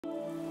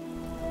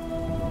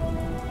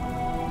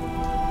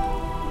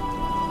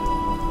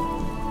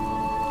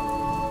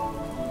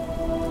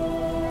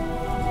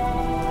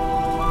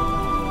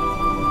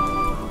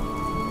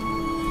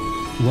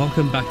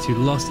Welcome back to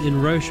Lost in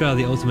Roshar,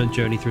 the ultimate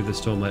journey through the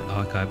Stormlight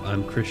Archive.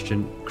 I'm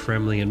Christian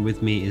Kremling, and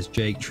with me is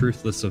Jake,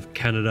 Truthless of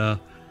Canada.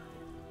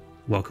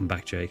 Welcome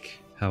back, Jake.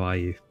 How are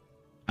you?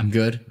 I'm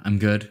good.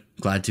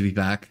 Glad to be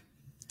back.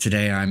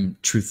 Today I'm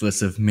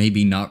truthless of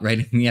maybe not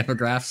writing the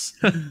epigraphs.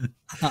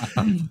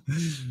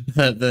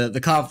 The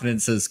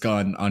confidence has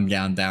gone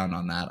down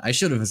on that. I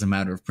should have, as a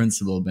matter of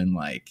principle, been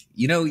like,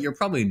 you're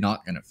probably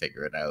not going to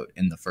figure it out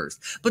in the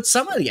first. But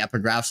some of the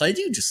epigraphs I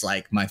do just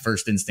like. My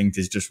first instinct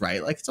is just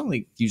write. Like, it's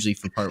only usually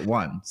for part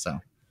one, so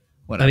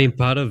whatever. I mean,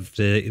 part of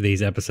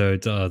these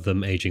episodes are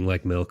them aging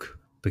like milk,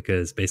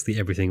 because basically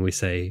everything we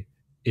say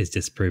is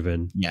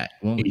disproven. Yeah,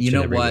 well, you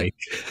know what?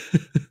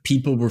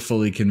 People were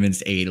fully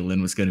convinced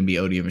Adolin was going to be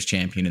Odium's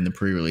champion in the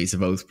pre-release of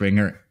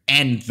Oathbringer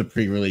and the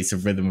pre-release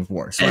of Rhythm of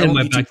War. So and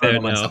we're back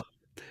there now.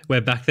 We're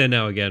back there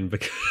now again.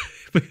 Because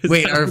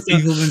wait, are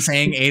people been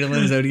saying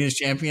Adolin's Odium's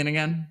champion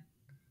again?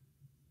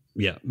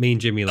 Yeah, me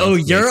and Jimmy last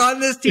week. You're on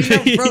this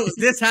team? Bro,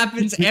 this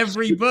happens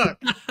every book.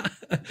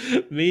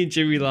 Me and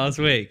Jimmy last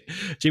week.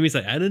 Jimmy's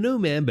like, I don't know,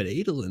 man, but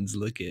Adolin's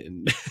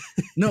looking.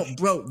 No,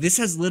 bro, this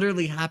has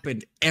literally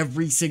happened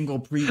every single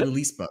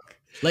pre-release book.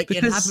 Like,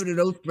 it happened in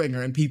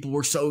Oathbringer, and people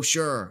were so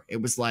sure.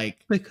 It was like,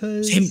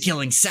 because him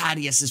killing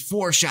Sadeas is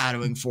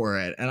foreshadowing for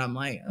it. And I'm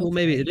like, okay. Well,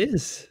 maybe it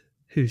is.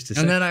 Who's to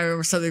say? And then I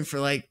remember something for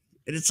like,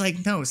 it's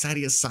like, no,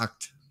 Sadeas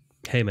sucked.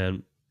 Hey,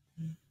 man.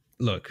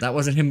 Look, that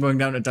wasn't him going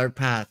down a dark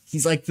path.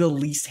 He's like the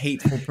least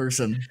hateful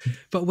person.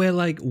 But we're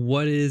like,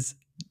 what's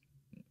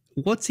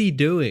he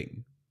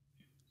doing?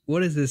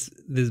 What is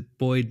this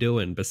boy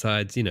doing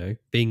besides,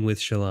 being with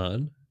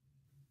Shallan?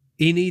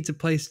 He needs a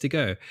place to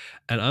go.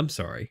 And I'm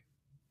sorry.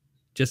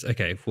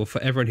 Well, for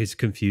everyone who's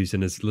confused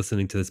and is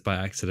listening to this by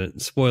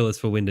accident, spoilers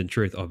for Wind and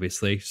Truth,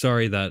 obviously.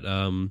 Sorry that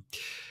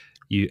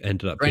you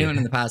ended up. For anyone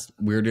in the past,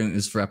 we're doing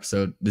this for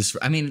episode.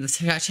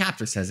 The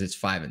chapter says it's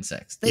 5 and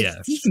 6.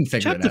 You can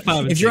figure it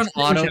out. If you're on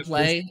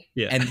autoplay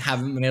and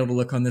haven't been able to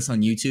look on this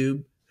on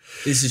YouTube,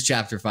 this is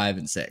chapter 5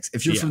 and 6.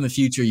 If you're from the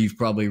future, you've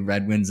probably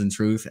read Winds and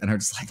Truth and are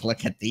just like,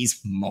 look at these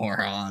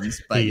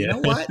morons. But you know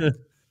what?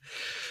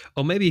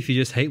 Or maybe if you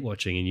just hate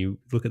watching and you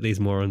look at these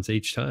morons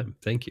each time.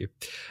 Thank you.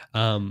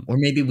 Or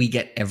maybe we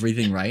get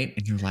everything right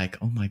and you're like,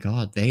 oh my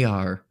God, they've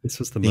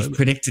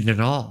predicted it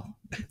all.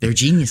 They're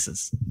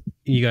geniuses.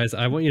 You guys,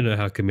 I want you to know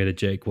how committed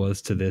Jake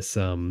was to this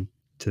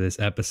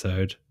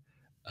episode.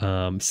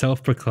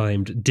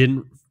 Self-proclaimed,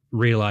 didn't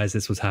realize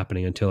this was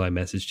happening until I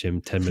messaged him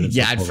 10 minutes.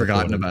 Yeah, I'd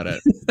forgotten about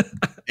it.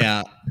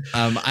 Yeah.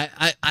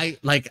 I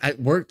like at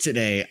work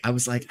today, I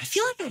was like, I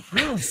feel like I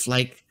have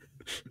like,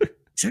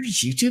 is there a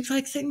YouTube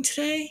like thing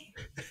today?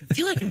 I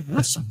feel like I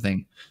have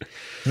something.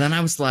 And then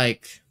I was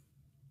like,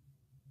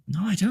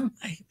 no, I don't.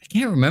 I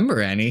can't remember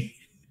any.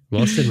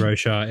 Lost in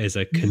Roshar is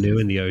a canoe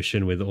in the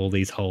ocean with all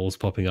these holes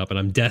popping up, and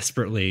I'm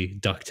desperately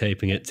duct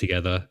taping it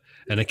together.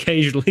 And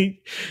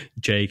occasionally,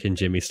 Jake and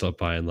Jimmy stop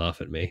by and laugh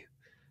at me.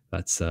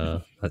 That's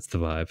the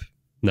vibe.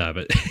 No,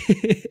 but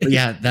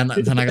yeah. Then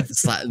I got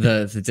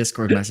the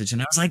Discord message,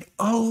 and I was like,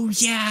 oh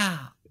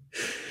yeah,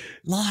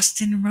 Lost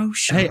in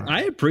Roshar. Hey,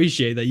 I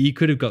appreciate that you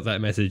could have got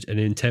that message, and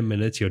in 10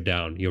 minutes you're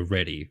down, you're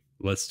ready.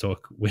 Let's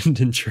talk Wind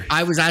and Truth.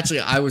 I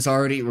was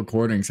already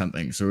recording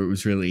something, so it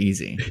was really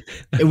easy.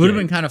 It would have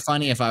been kind of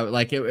funny if I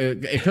like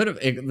it could have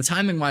the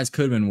timing wise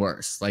could have been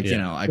worse. Like,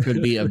 I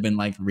could have been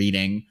like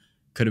reading,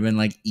 could have been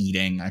like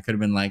eating. I could have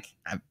been like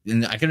I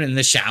could have been in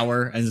the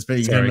shower and just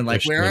been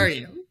like, where are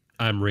you?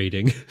 I'm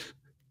reading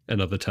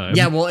another time.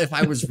 Yeah, well, if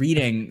I was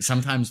reading,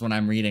 sometimes when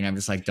I'm reading, I'm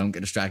just like, don't get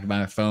distracted by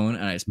my phone,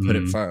 and I just put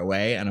it far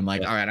away, and I'm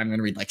like, all right, I'm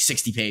gonna read like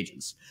 60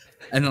 pages.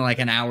 And then like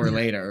an hour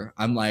later,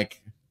 I'm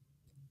like,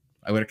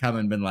 I would have come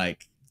and been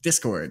like,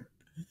 Discord,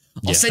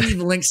 I'll send you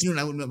the link soon.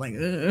 I would have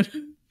been like,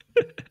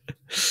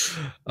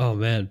 Oh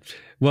man.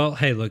 Well,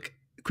 hey, look,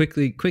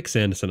 quick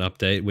Sanderson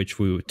update, which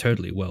we were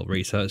totally well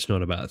researched,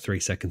 not about 3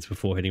 seconds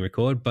before hitting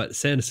record, but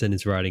Sanderson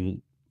is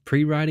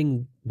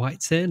pre-writing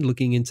White Sand,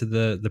 looking into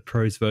the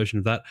prose version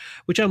of that,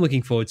 which I'm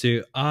looking forward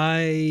to.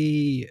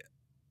 I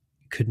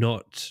could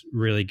not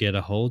really get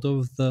a hold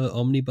of the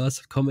omnibus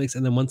of comics,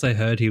 and then once I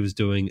heard he was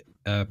doing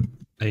a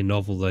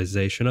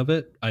novelization of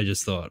it, I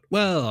just thought,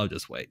 well, I'll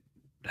just wait.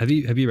 Have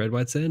you read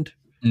White Sand?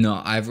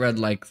 No, I've read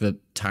like the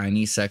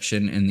tiny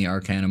section in the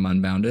Arcanum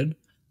Unbounded.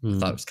 I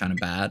thought it was kind of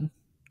bad.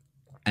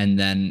 And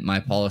then my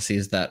policy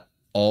is that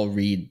I'll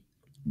read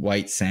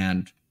White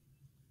Sand.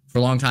 For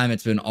a long time,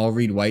 it's been I'll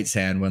read White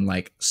Sand when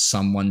like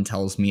someone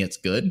tells me it's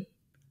good.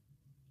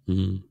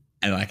 And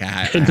like I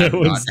haven't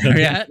got there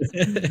yet.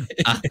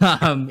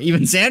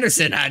 Even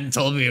Sanderson hadn't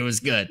told me it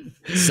was good.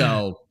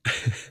 So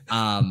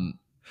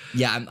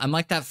yeah, I'm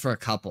like that for a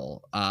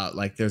couple.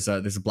 Like there's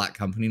a Black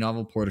Company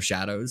novel, Port of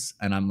Shadows,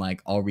 and I'm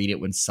like, I'll read it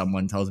when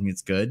someone tells me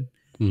it's good.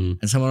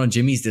 And someone on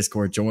Jimmy's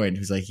Discord joined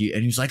who's like, he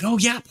was like, oh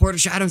yeah, Port of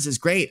Shadows is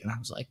great. And I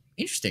was like,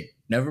 interesting.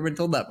 Never been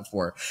told that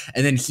before.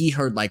 And then he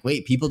heard like,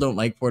 wait, people don't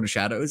like Port of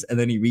Shadows. And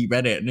then he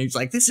reread it and he was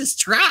like, this is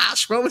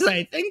trash. What was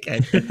I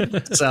thinking?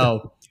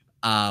 So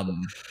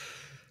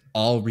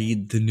I'll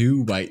read the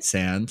new White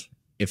Sand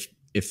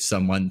if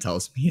someone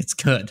tells me it's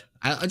good.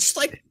 I just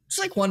like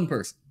one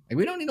person. Like,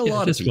 we don't need a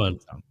lot of people. One.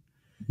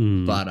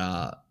 So.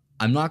 But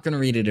I'm not going to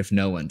read it if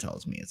no one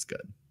tells me it's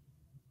good.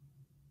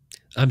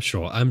 I'm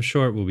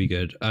sure it will be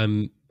good.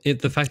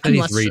 The fact that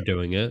he's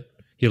redoing it,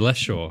 you're less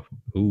sure.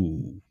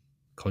 Ooh,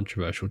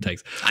 controversial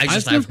takes.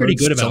 I've pretty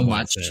good about so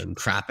much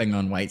crapping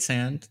on White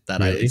Sand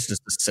that it's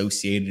just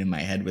associated in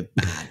my head with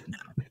bad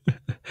now.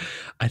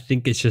 I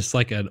think it's just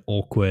like an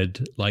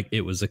awkward, like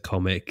it was a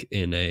comic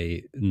in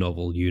a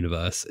novel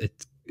universe.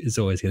 It is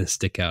always going to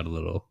stick out a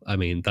little. I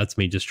mean, that's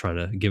me just trying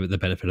to give it the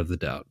benefit of the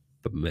doubt,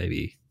 but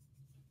maybe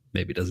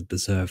it doesn't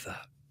deserve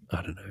that.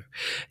 I don't know.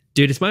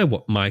 Dude, is my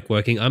mic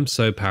working? I'm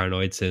so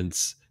paranoid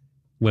since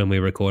when we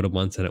recorded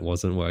once and it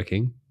wasn't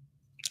working.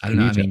 I don't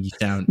know. I mean,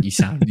 you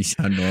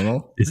sound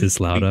normal. Is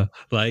this louder?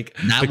 Like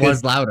that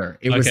was louder.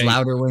 It was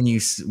louder when you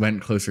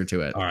went closer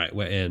to it. All right,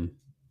 we're in.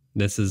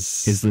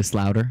 Is this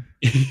louder?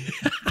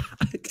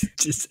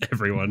 Just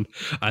everyone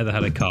either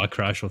had a car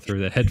crash or threw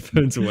their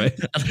headphones away.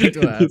 I'd like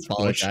to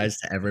apologize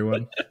to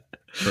everyone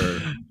for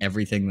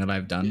everything that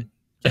I've done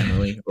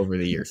generally over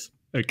the years.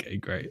 Okay,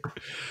 great.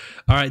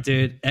 All right,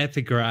 dude.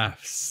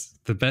 Epigraphs.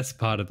 The best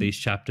part of these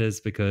chapters,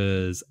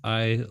 because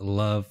I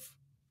love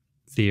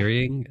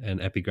theorying, and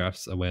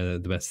epigraphs are where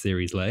the best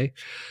theories lay.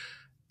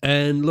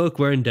 And look,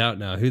 we're in doubt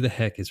now. Who the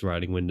heck is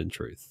writing Wind and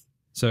Truth?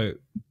 So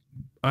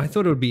I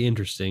thought it would be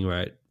interesting,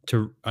 right?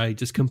 I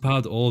just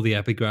compiled all the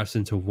epigraphs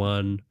into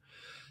one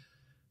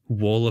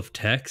wall of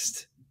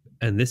text.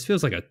 And this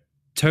feels like a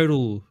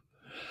total,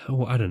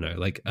 I don't know,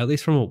 like at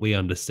least from what we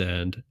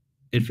understand,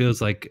 it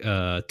feels like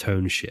a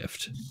tone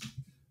shift.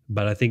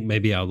 But I think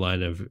maybe our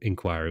line of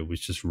inquiry was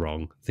just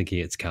wrong, thinking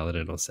it's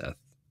Kaladin or Seth.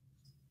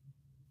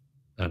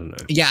 I don't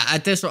know. Yeah,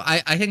 at this,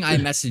 I think I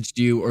messaged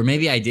you, or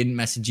maybe I didn't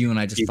message you and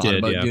I just thought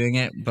about doing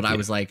it. But I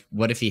was like,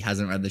 what if he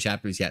hasn't read the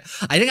chapters yet?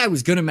 I think I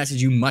was going to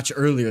message you much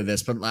earlier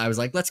but I was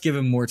like, let's give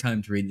him more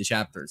time to read the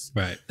chapters.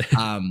 Right.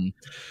 And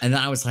then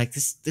I was like,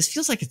 this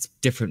feels like it's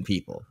different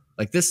people.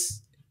 Like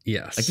this.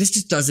 Yes. Like this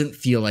just doesn't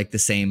feel like the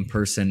same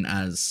person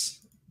as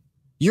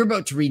you're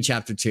about to read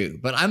chapter 2.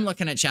 But I'm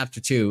looking at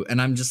chapter 2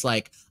 and I'm just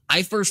like,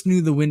 I first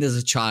knew the wind as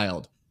a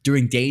child.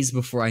 During days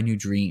before I knew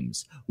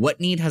dreams. What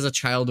need has a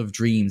child of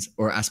dreams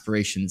or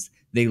aspirations?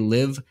 They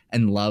live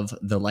and love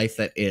the life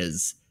that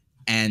is.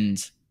 And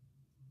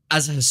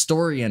as a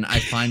historian, I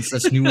find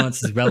such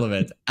nuances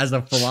relevant. As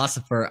a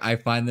philosopher, I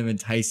find them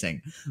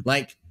enticing.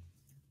 Like,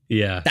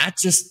 yeah, that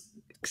just,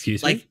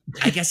 excuse me? Like,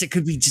 I guess it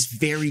could be just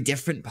very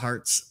different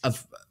parts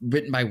of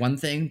written by one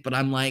thing, but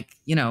I'm like,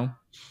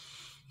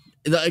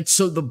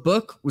 so the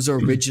book was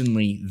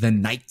originally The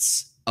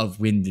Knights of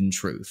Wind and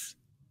Truth.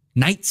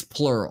 Knights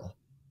plural.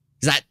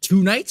 Is that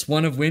 2 nights,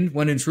 one of wind,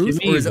 one in truth?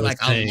 Or is it like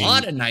a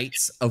lot of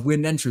nights of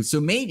wind and truth? So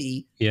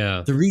maybe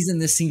the reason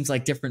this seems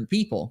like different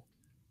people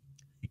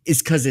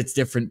is because it's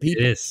different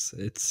people. It is.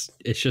 It's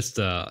just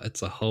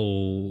it's a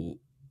whole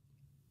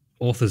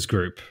authors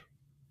group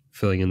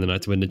filling in the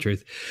Nights of Wind and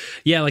Truth.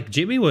 Yeah, like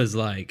Jimmy was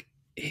like,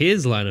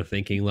 his line of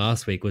thinking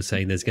last week was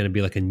saying there's going to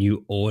be like a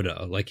new order.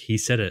 Like he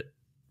said it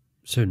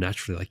so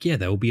naturally, like, yeah,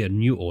 there will be a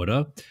new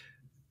order,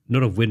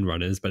 not of wind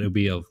runners, but it'll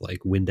be of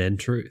like wind and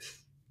truth.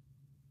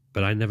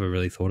 But I never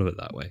really thought of it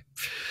that way.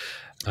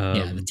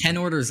 The 10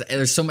 orders,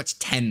 there's so much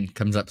 10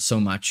 comes up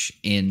so much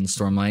in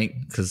Stormlight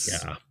because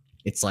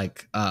it's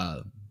like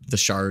the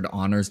shard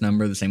honors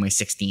number, the same way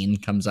 16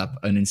 comes up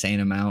an insane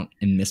amount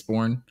in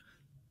Mistborn.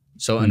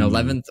 So an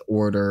 11th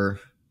order,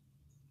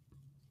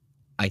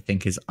 I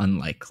think, is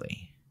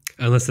unlikely.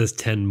 Unless there's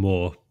 10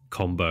 more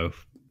combo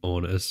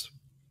honors.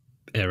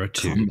 Era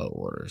 2 combo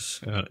orders.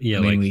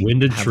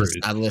 Wind and Truth.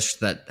 Established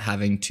that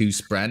having 2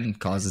 spren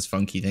causes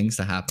funky things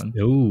to happen.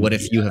 Ooh, what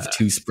if you have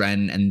 2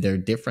 spren and they're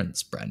different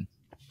spren?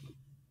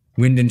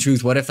 Wind and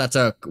Truth. What if that's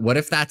a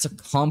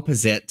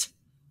composite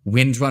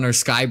Windrunner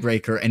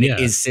Skybreaker and it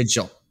is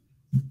Sigil?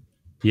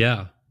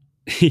 Yeah.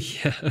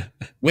 Yeah.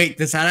 Wait,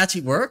 does that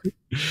actually work?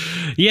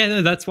 Yeah,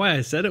 no, that's why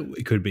I said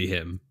it could be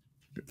him.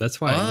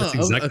 That's why. That's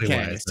exactly why.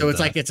 I said so it's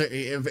that.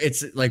 Like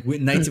it's like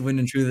Knights of Wind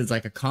and Truth. It's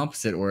like a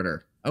composite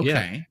order. Okay.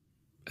 Yeah.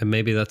 And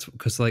maybe that's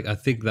because, like, I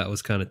think that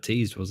was kind of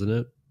teased, wasn't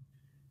it?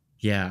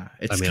 Yeah,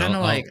 it's kind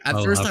of like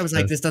at first I was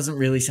like, this doesn't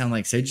really sound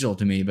like Sigil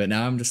to me, but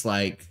now I'm just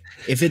like,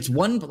 if it's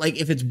one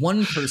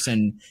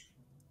person,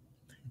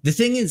 the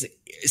thing is,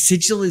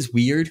 Sigil is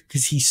weird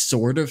because he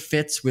sort of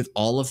fits with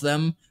all of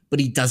them, but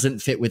he doesn't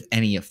fit with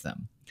any of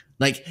them.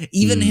 Like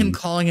even him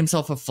calling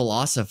himself a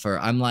philosopher,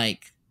 I'm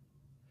like,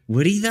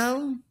 would he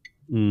though?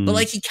 But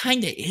like he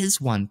kind of is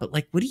one, but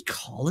like would he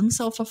call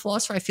himself a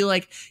philosopher? I feel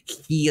like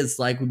he is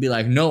like would be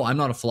like, no, I'm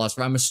not a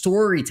philosopher. I'm a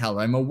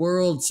storyteller. I'm a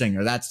world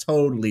singer. That's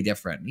totally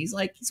different. And he's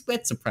like, he's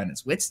Wit's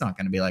apprentice. Wit's not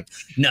going to be like,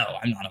 no,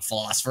 I'm not a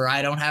philosopher.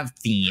 I don't have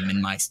theme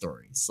in my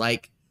stories.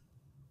 Like,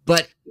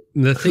 but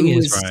the thing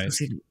is, right?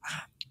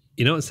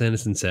 You know what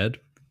Sanderson said?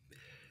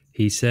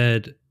 He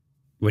said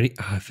when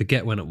I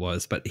forget when it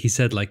was, but he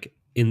said like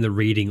in the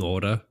reading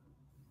order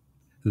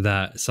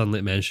that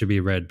Sunlit Man should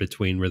be read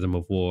between Rhythm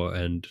of War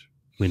and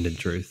Wind and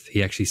Truth.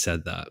 He actually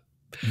said that,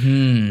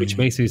 which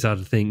makes me start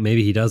to think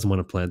maybe he does want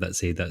to plant that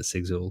seed that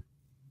Sigil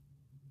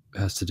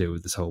has to do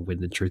with this whole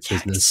wind and truth Yeah,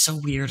 business. it's so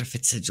weird if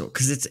it's sigil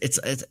because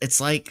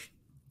it's like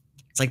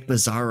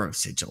Bizarro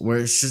sigil, where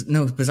it's just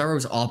no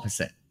Bizarro's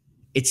opposite.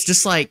 It's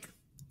just like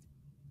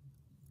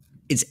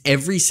it's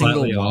every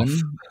single Slightly one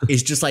off.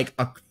 is just like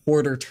a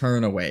quarter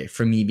turn away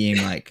from me being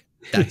like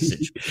that's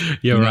sigil.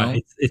 You're you right.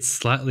 know? It's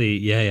slightly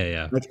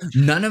yeah. Like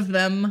none of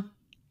them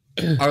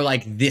are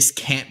like this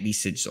can't be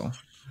sigil,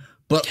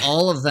 but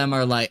all of them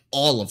are like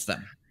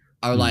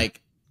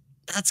like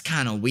that's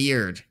kind of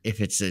weird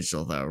if it's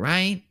sigil though,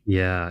 right?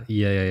 Yeah.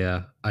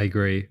 I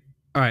agree.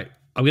 All right,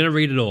 I'm gonna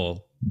read it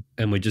all,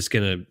 and we're just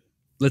gonna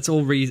let's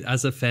all read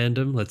as a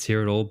fandom. Let's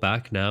hear it all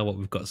back now, what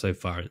we've got so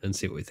far, and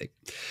see what we think.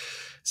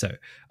 So,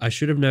 I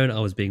should have known I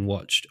was being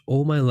watched.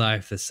 All my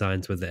life, the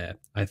signs were there.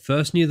 I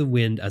first knew the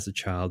wind as a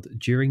child,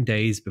 during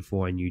days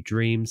before I knew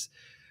dreams.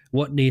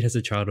 What need has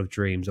a child of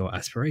dreams or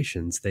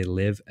aspirations? They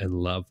live and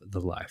love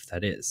the life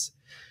that is.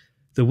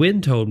 The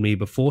wind told me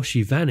before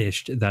she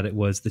vanished that it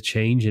was the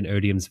change in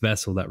Odium's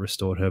vessel that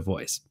restored her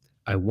voice.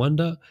 I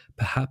wonder,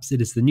 perhaps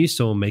it is the new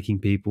storm making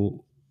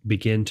people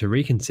begin to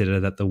reconsider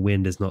that the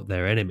wind is not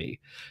their enemy.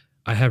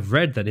 I have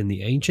read that in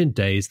the ancient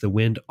days, the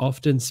wind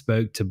often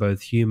spoke to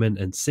both human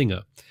and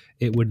singer.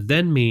 It would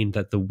then mean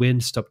that the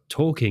wind stopped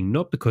talking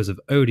not because of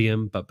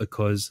Odium, but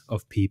because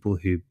of people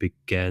who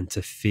began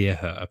to fear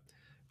her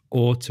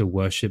or to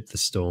worship the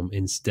storm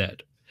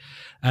instead.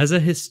 As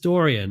a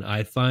historian,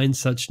 I find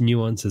such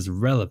nuances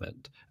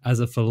relevant. As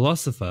a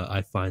philosopher,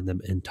 I find them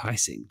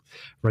enticing.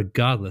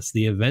 Regardless,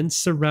 the events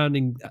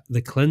surrounding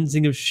the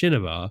cleansing of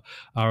Shinovar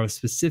are of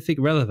specific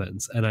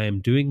relevance, and I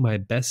am doing my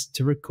best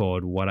to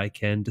record what I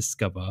can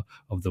discover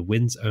of the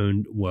wind's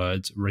own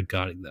words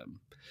regarding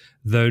them.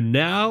 Though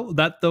now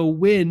that the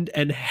wind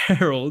and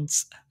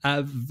heralds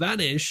have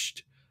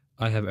vanished,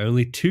 I have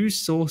only two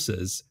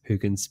sources who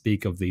can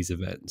speak of these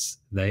events.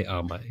 They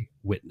are my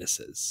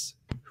witnesses.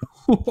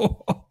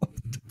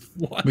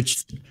 What?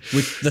 Which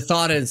the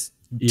thought is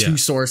two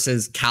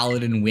sources: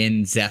 Kaladin,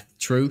 Wind, Zeth,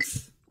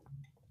 Truth.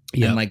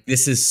 Yeah, and like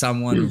this is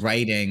someone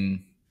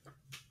writing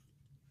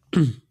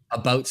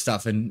about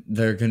stuff, and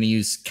they're going to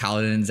use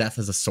Kaladin and Zeth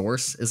as a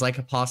source is like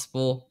a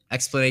possible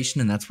explanation,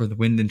 and that's where the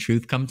Wind and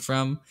Truth comes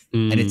from,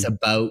 and it's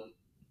about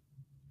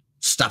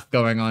stuff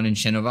going on in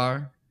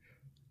Shinovar.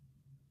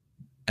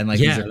 And like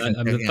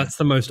that's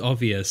the most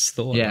obvious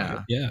thought.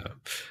 Yeah,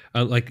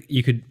 like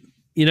you could.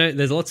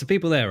 There's lots of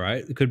people there,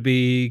 right? It could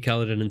be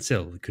Kaladin and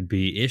Syl. It could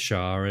be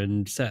Ishar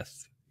and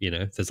Seth.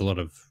 There's a lot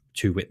of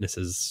two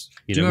witnesses.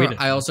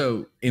 I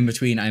also, in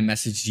between, I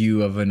messaged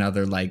you of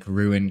another like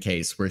ruin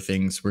case where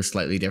things were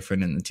slightly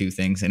different in the two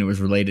things, and it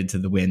was related to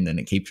the wind, and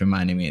it keeps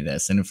reminding me of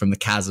this, and from the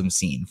chasm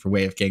scene for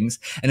Way of Kings.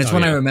 And it's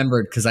I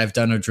remembered because I've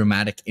done a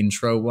dramatic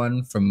intro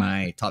one from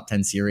my top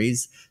 10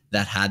 series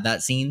that had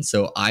that scene.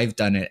 So I've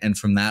done it, and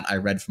from that, I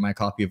read from my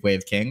copy of Way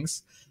of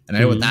Kings, and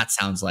I know what that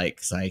sounds like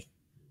because I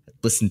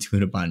listened to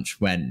it a bunch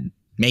when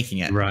making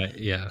it. Right,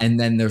 yeah. And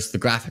then there's the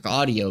graphic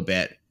audio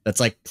bit. That's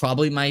like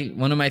probably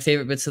one of my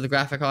favorite bits of the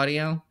graphic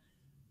audio.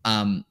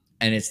 And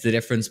it's the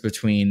difference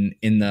between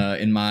in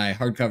my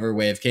hardcover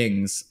Way of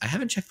Kings. I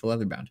haven't checked the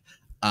leatherbound.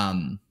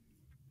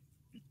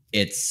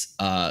 It's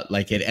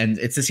like it ends.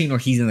 It's the scene where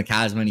he's in the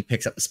chasm and he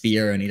picks up the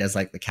spear and he does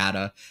like the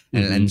kata,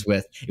 and it ends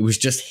with it was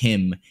just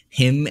him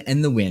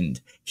and the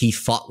wind. He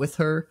fought with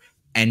her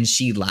and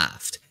she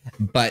laughed.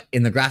 But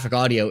in the graphic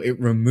audio, it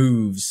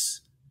removes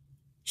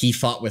he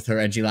fought with her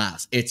and she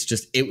laughs.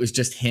 It was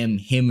just him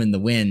and the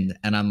wind.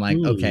 And I'm like,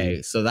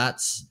 okay, so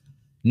that's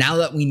now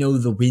that we know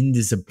the wind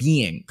is a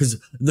being, because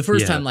the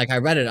first time like I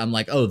read it, I'm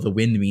like, oh, the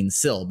wind means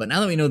Syl. But now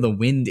that we know the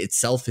wind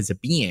itself is a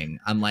being,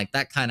 I'm like,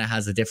 that kind of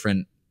has a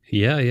different.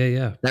 Yeah.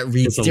 That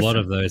reads There's a lot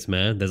of those,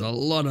 man. There's a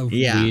lot of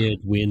weird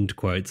wind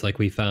quotes. Like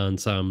we found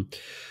some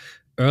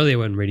earlier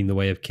when reading The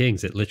Way of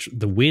Kings.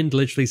 The wind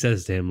literally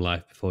says to him,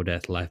 life before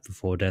death,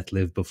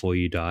 live before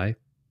you die.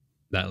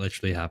 That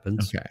literally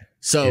happens. Okay.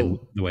 So in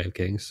The Way of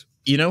Kings.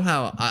 You know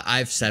how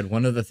I've said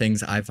one of the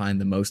things I find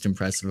the most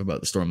impressive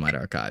about the Stormlight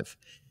Archive?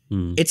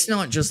 It's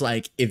not just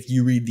like if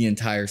you read the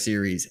entire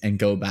series and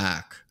go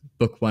back,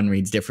 book one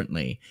reads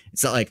differently.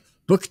 It's not like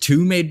book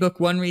two made book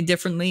one read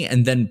differently,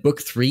 and then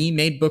book three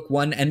made book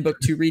one and book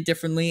two read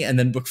differently, and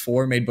then book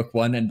four made book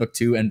one and book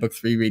two and book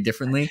three read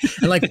differently.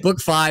 And like book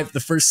five, the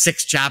first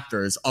 6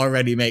 chapters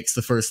already makes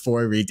the first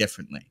 4 read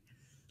differently.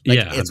 Like,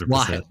 it's 100%.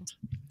 Wild.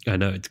 I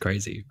know, it's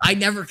crazy. I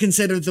never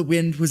considered the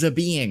wind was a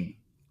being.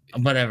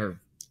 Whatever.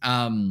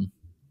 Well,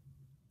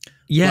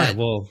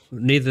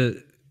 neither.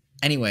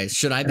 Anyways,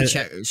 should I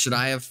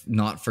have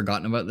not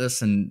forgotten about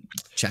this and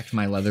checked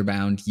my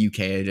leatherbound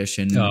UK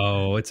edition?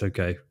 Oh, it's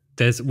okay.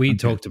 We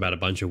talked about a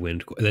bunch of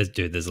wind.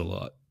 There's a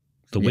lot.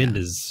 The wind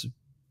is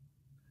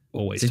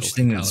always. It's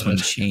interesting that this one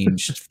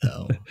changed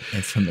though.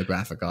 It's from the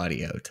graphic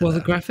audio. The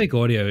graphic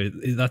audio,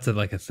 that's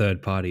like a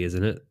third party,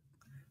 isn't it?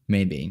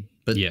 Maybe.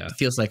 But it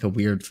feels like a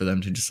weird for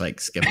them to just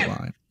like skip a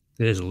line.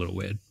 It is a little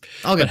weird.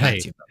 I'll get back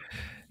to you.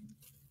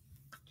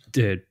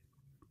 Dude,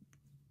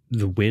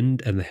 the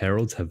wind and the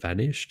heralds have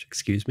vanished.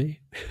 Excuse me?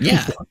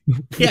 Yeah.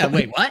 Yeah,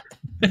 wait, what?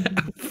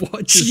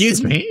 What?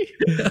 Excuse me?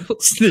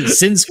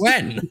 Since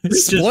when?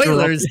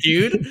 Spoilers,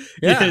 dude.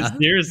 Yeah.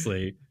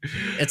 Seriously.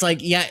 It's like,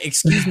 yeah,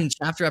 excuse me,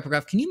 chapter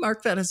epigraph. Can you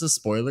mark that as a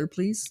spoiler,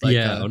 please? Like,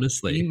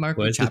 Honestly. can you mark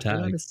Where's the chapter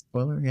the tag? as a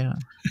spoiler? Yeah.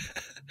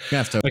 You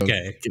have to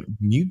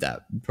mute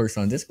that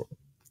person on Discord.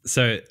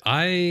 So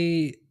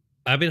I've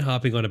been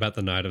harping on about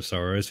the Night of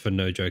Sorrows for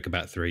no joke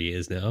about 3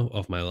 years now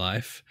of my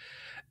life.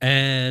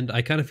 And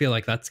I kind of feel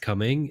like that's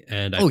coming.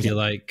 And I feel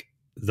like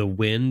the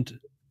wind,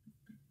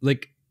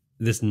 like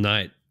this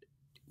night,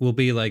 will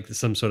be like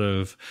some sort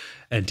of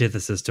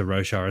antithesis to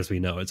Roshar as we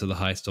know it. So the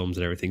high storms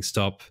and everything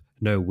stop.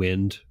 No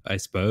wind, I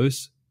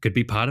suppose, could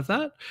be part of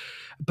that.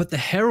 But the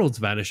heralds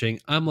vanishing,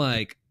 I'm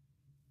like,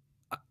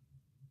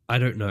 I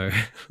don't know.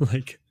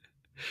 Like,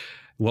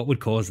 what would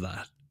cause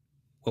that?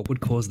 What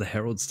would cause the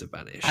heralds to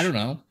vanish? I don't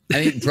know.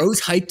 I mean,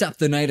 Bro's hyped up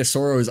the Night of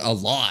Sorrows a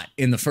lot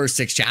in the first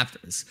 6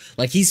 chapters.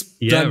 Like, he's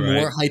done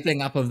more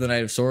hyping up of the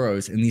Night of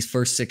Sorrows in these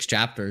first 6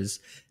 chapters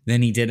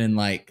than he did in,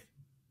 like,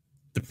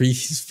 the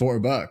previous 4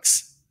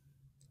 books.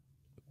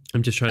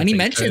 I'm just trying and to he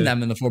mentioned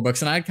them in the 4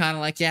 books, and I'd kind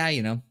of like, yeah,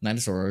 you know, Night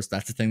of Sorrows,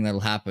 that's the thing that'll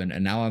happen.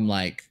 And now I'm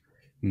like,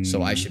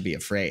 so I should be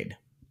afraid.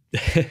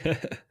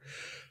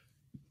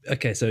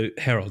 Okay, so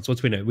heralds, what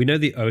do we know? We know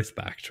the Oath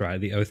Pact, right?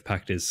 The Oath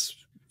Pact is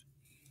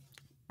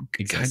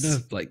kind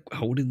of like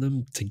holding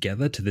them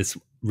together to this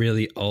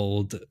really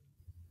old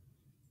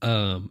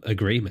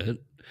agreement.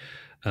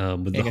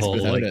 With the whole,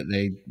 without it,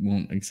 they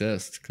won't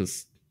exist.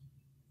 Because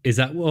is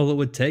that all it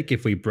would take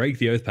if we break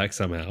the Oath Pact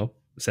somehow,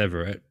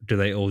 sever it? Do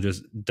they all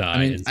just die? I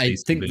mean, I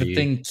think the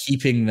thing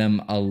keeping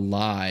them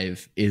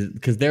alive is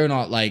because they're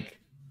not like,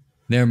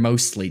 they're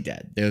mostly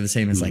dead. They're the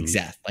same as like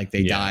Zeth. Like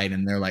they died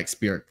and their like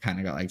spirit kind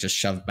of got like just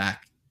shoved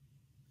back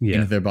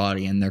into their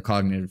body and their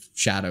cognitive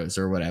shadows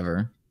or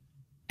whatever.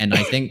 And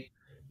I think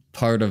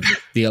part of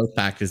the Oath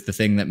Pact is the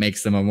thing that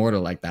makes them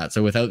immortal like that.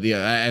 So without the,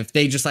 if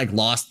they just like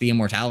lost the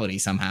immortality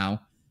somehow,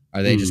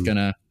 are they just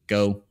gonna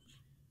go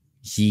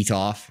heat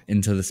off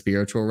into the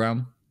spiritual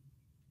realm?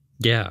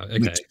 Yeah. Okay.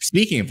 Which,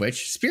 speaking of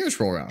which,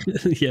 spiritual realm.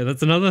 Yeah,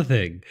 that's another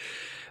thing.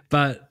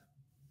 But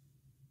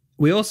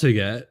we also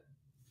get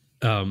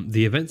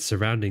the events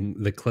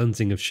surrounding the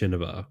cleansing of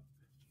Shinobar.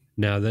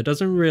 Now, that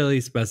doesn't really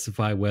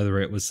specify whether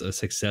it was a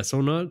success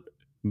or not,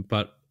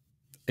 but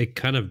it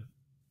kind of,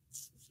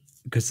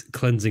 because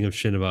cleansing of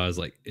Shinobar is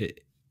like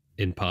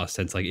in past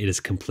tense, like it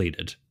is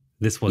completed.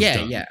 This was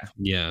done.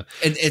 Yeah.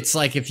 It's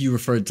like if you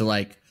referred to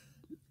like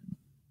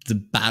the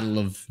Battle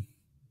of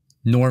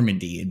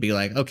Normandy, it'd be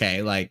like,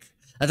 okay, like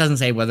that doesn't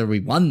say whether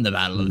we won the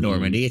Battle of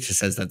Normandy. It just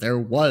says that there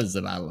was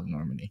a Battle of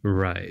Normandy.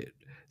 Right.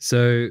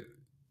 So,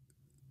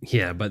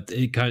 yeah, but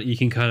you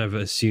can kind of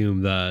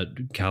assume that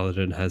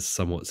Kaladin has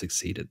somewhat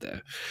succeeded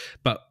there.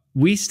 But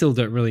we still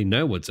don't really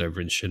know what's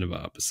over in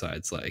Shinobar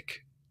besides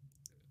like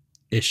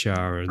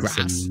Ishar and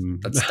grass. Some...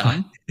 That's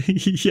dumb.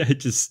 Yeah,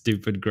 just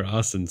stupid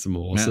grass and some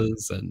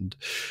horses and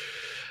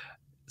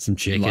some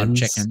chickens. A lot of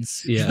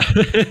chickens. Yeah,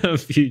 a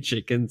few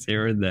chickens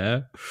here and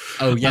there.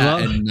 Oh, yeah,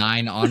 and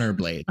 9 honor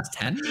blades.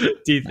 10?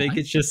 Do you think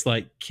it's just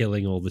like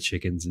killing all the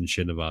chickens in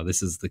Shinobar?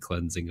 This is the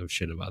cleansing of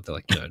Shinobar. They're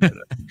like, no.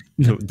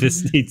 No,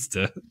 this needs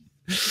to...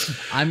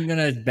 I'm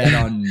going to bet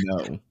on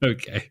no.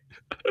 Okay.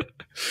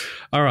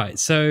 All right,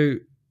 so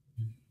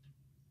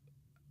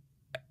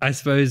I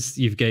suppose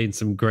you've gained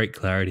some great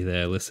clarity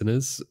there,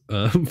 listeners,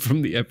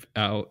 from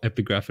our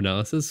epigraph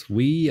analysis.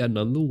 We are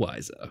none the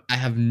wiser. I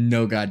have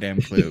no goddamn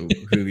clue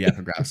who the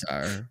epigraphs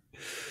are,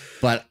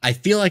 but I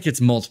feel like it's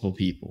multiple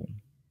people.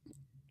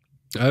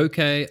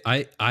 Okay,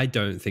 I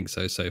don't think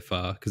so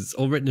far, because it's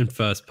all written in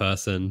first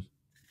person.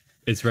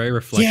 It's very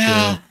reflective.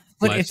 Yeah,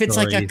 but if it's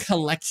like a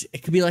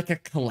it could be like a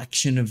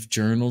collection of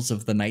journals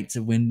of the Knights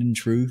of Wind and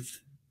Truth.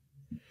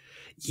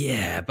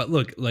 Yeah, but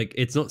look, like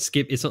it's not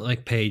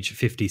like page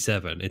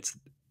 57.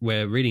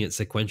 We're reading it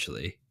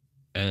sequentially.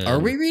 Are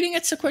we reading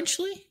it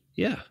sequentially?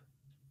 Yeah.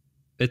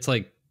 It's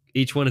like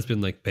each one has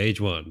been like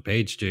page 1,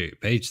 page 2,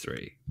 page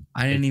 3.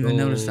 I didn't even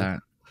notice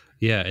that.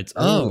 Yeah, it's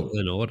all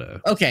in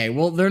order. Okay,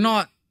 well, they're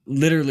not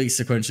literally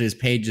sequentially as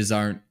pages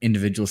aren't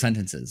individual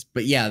sentences,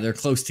 but yeah, they're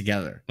close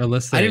together. I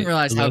didn't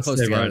realize how close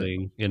they're together.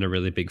 Writing in a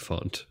really big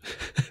font.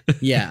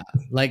 Yeah,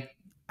 like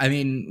I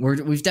mean,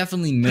 we've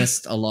definitely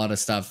missed a lot of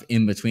stuff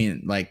in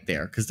between, like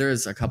there, because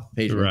there's a couple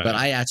pages, right. But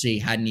I actually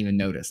hadn't even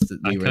noticed that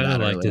we were that early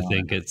on. I kind of like to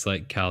think it's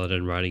like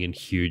Kaladin writing in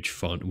huge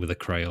font with a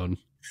crayon,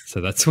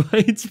 so that's why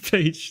it's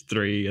page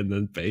 3 and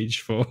then page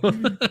 4.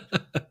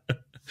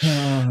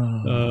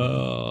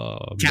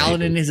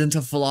 Kaladin isn't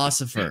a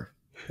philosopher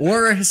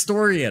or a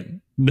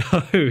historian. No,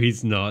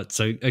 he's not.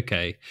 So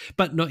okay,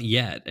 but not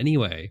yet.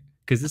 Anyway,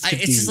 because it's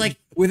just like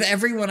with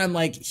everyone, I'm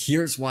like,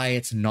 here's why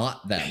it's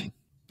not them.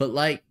 But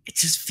like, it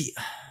just it's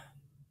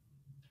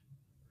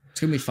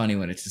gonna be funny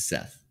when it's just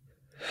Seth,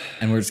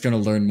 and we're just gonna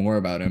learn more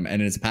about him,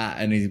 and it's Pat,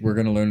 and we're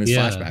gonna learn his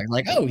flashback.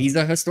 Like, oh, he's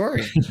a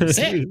historian.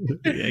 Sick.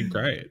 Yeah,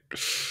 great.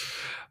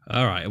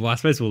 All right. Well, I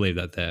suppose we'll leave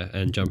that there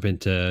and jump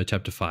into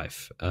chapter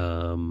 5.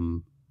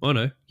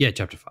 Chapter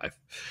 5.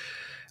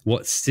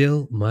 What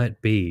still might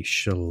be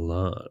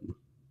Shallan.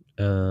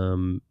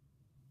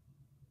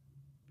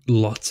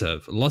 lots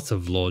of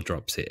lore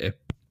drops here.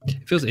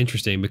 It feels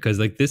interesting because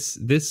like this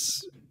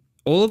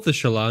all of the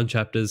Shallan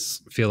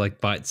chapters feel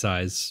like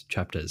bite-sized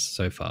chapters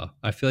so far.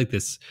 I feel like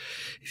this,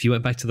 if you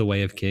went back to the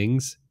Way of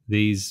Kings,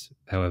 these,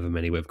 however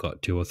many we've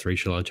got, 2 or 3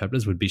 Shallan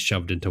chapters, would be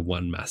shoved into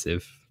one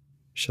massive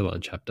Shallan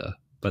chapter.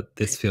 But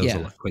this feels a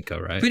lot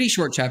quicker, right? Pretty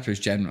short chapters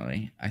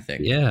generally, I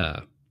think. Yeah.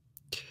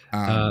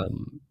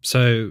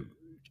 So,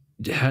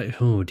 do you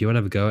want to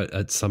have a go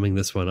at summing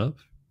this one up?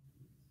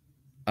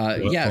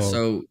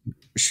 So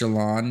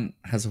Shallan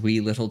has a wee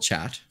little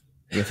chat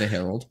with a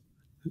herald.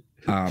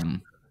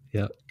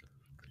 Yeah.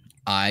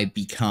 I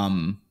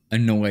become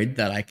annoyed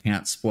that I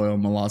can't spoil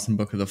Malazan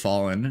Book of the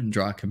Fallen and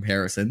draw a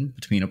comparison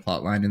between a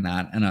plotline in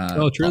that and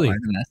a truly plotline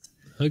in this.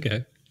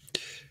 Okay.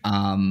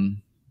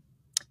 And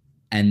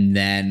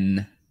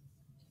then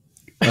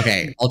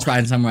I'll try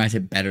and summarize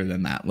it better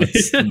than that.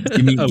 Let's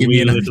give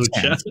me another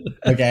chance.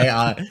 Okay.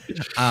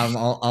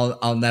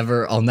 I'll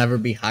never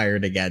be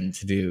hired again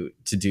to do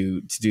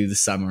the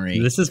summary.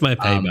 This is my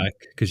payback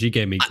because you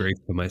gave me grief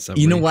for my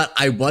summary. You know what?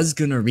 I was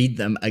gonna read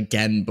them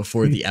again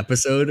before the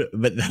episode,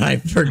 but then I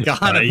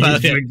forgot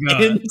about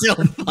it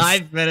until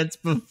 5 minutes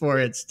before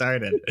it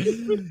started.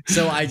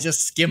 So I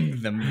just skimmed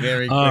them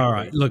very quickly. All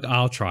right. Look,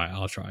 I'll try.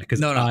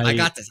 Because I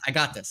got this.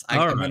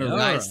 I'm gonna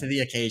rise to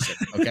the occasion.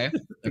 Okay.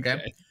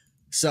 Okay.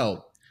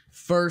 So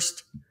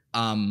first,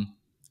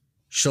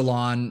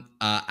 Shallan,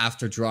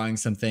 after drawing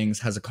some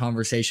things, has a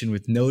conversation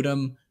with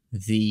Nodum,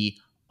 the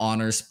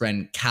honor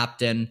spren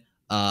captain,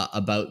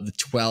 about the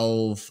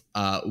 12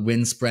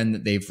 Windspren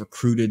that they've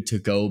recruited to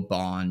go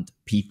bond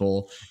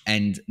people.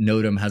 And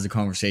Nodum has a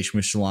conversation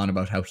with Shallan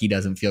about how he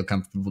doesn't feel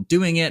comfortable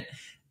doing it.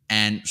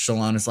 And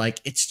Shallan is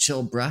like, it's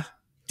chill, bruh.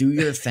 Do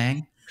your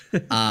thing.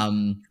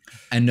 And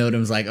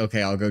Nodum's like,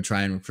 okay, I'll go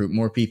try and recruit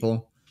more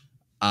people.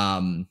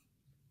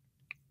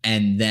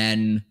 And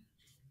then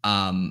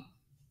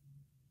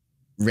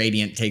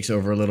Radiant takes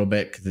over a little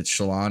bit because it's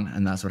Shallan,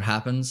 and that's what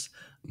happens.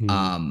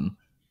 And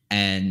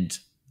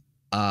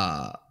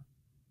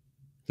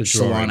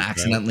Shallan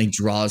accidentally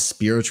draws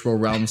spiritual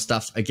realm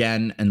stuff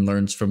again and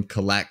learns from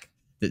Kalek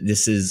that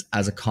this is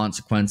as a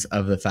consequence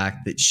of the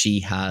fact that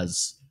she's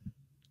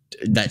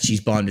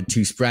bonded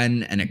to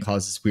Spren and it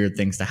causes weird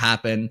things to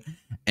happen.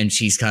 And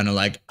she's kind of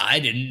like, I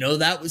didn't know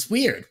that was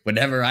weird.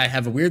 Whenever I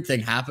have a weird thing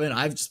happen,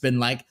 I've just been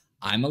like,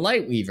 I'm a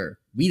light weaver.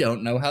 We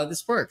don't know how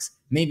this works.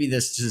 Maybe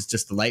this is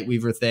just a light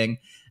weaver thing.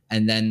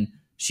 And then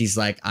she's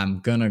like, I'm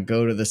going to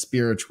go to the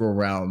spiritual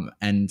realm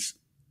and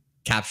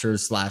capture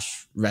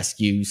 /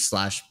 rescue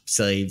 /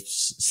 save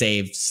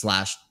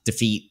 /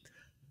 defeat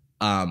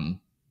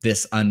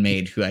this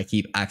unmade who I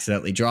keep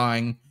accidentally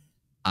drawing.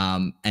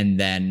 And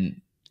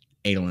then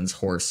Adolin's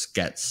horse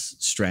gets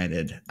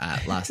stranded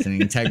at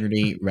Lasting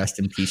Integrity. Rest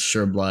in peace,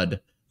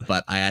 Sureblood.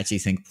 But I actually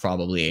think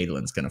probably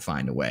Adolin's going to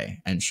find a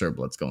way and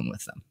Sureblood's going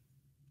with them.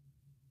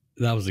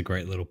 That was a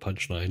great little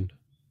punchline.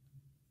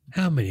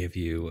 How many of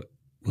you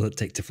will it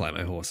take to fly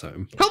my horse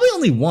home? Probably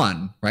only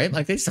one, right?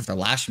 Like they just have to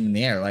lash him in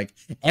the air. Like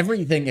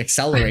everything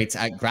accelerates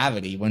at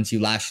gravity once you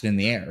lash it in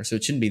the air. So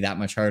it shouldn't be that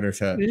much harder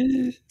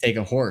to take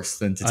a horse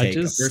than to take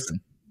a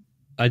person.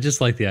 I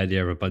just like the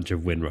idea of a bunch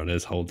of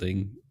windrunners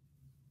holding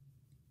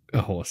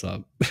a horse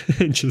up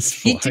and just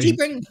flying. Did he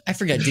bring, I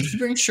forget, did he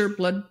bring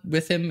Sureblood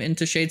with him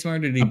into Shadesmar? Or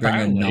did he bring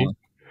a no?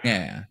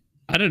 Yeah.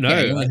 I don't know.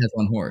 Yeah, he only has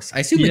one horse. I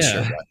assume it's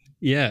Sureblood.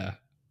 Yeah.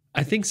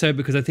 I think so,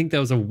 because I think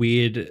there was a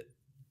weird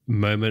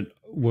moment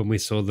when we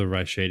saw the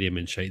Rishadium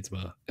in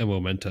Shadesmar and we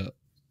were meant to.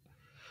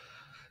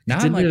 Now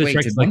I'm like, wait,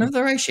 did one of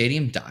the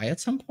Rishadium die at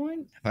some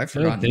point? Have I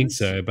forgotten? I don't think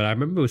so, but I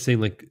remember we were seeing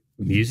like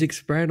music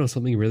spread or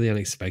something really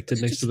unexpected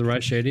next to the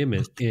Rishadium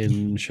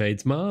in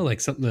Shadesmar.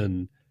 Like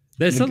something,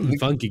 there's something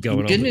funky going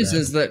on. The good news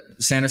is that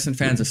Sanderson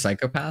fans are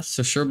psychopaths,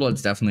 so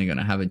Sureblood's definitely going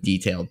to have a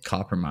detailed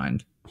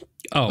Coppermind.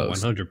 Oh,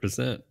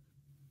 100%.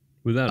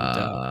 Without a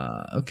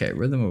doubt. Okay,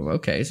 Rhythm of...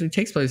 Okay, so it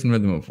takes place in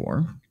Rhythm of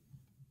War.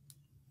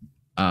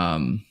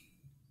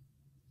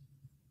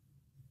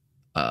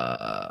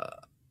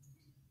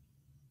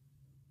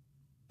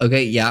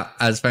 Okay, yeah.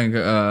 As Frank,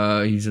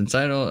 he's in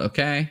Seidel.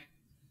 Okay.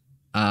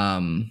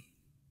 Yeah.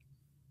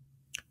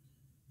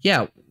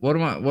 What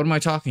am I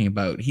talking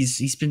about?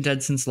 He's been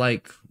dead since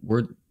like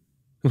we're.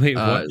 Wait,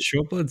 what?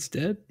 Sureblood's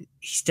dead?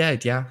 He's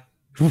dead. Yeah.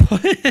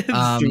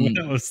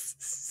 What?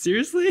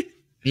 Seriously?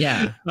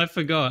 Yeah. I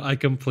forgot. I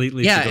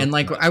completely forgot. Yeah, and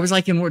like I was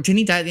like, didn't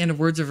he die at the end of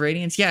Words of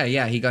Radiance?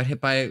 Yeah. He got hit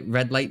by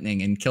red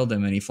lightning and killed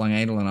him, and he flung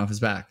Adolin off his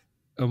back.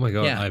 Oh my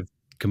god! Yeah. I've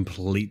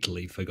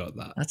completely forgot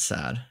that. That's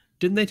sad.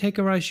 Didn't they take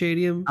a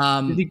Rishadium?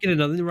 Did he get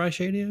another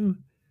Rishadium?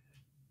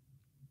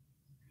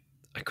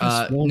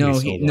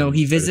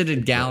 He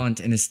visited Gallant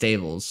in his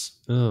stables.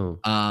 Oh.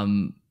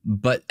 And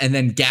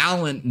then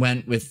Gallant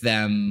went with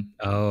them.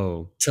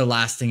 Oh. To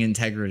Lasting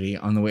Integrity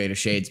on the way to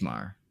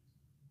Shadesmar.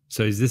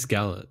 So is this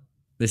Gallant?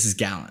 This is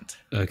Gallant.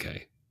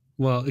 Okay.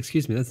 Well,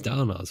 excuse me, that's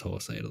Dalinar's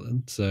horse,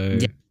 Adolin. So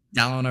yeah,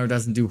 Dalinar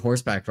doesn't do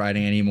horseback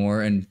riding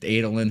anymore, and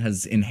Adolin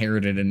has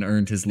inherited and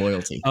earned his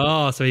loyalty.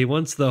 Oh, so he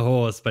wants the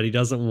horse, but he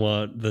doesn't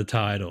want the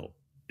title.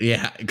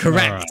 Yeah,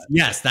 correct. Right.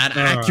 Yes, that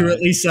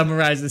accurately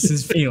summarizes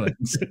his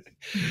feelings.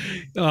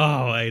 Oh,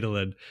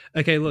 Adolin.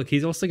 Okay, look,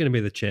 he's also going to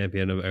be the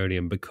champion of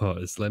Odium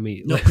because No,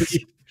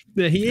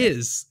 yeah, he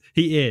is.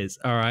 He is.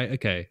 All right.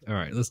 Okay. All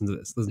right. Listen to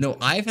this. Listen to this.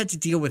 I've had to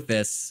deal with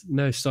this.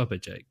 No, stop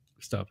it, Jake.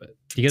 Stop it.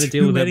 You're going to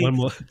deal with it one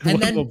more. And one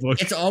then more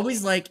book. it's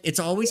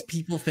always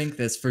people think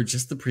this for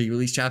just the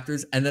pre-release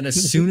chapters, and then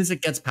as soon as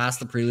it gets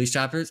past the pre-release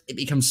chapters, it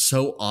becomes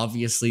so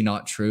obviously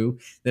not true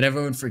that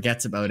everyone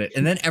forgets about it,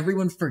 and then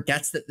everyone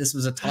forgets that this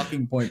was a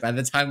talking point by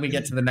the time we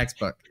get to the next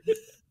book.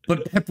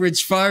 But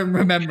Pepperidge Farm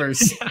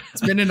remembers.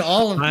 It's been in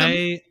all of them.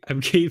 I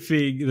am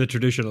keeping the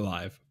tradition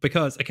alive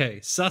because, okay,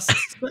 sus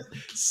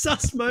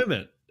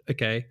moment.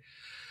 Okay.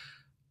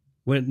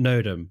 When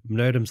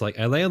Nodum's like,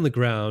 I lay on the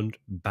ground,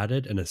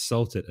 battered and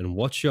assaulted, and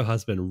watched your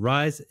husband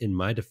rise in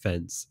my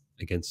defense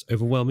against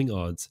overwhelming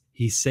odds.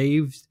 He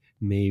saved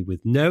me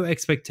with no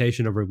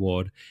expectation of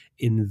reward.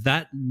 In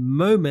that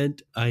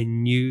moment, I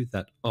knew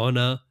that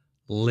honor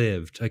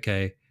lived.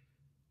 Okay.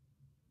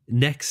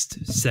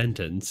 Next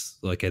sentence.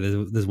 Okay,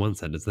 there's one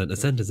sentence, then a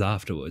sentence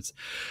afterwards.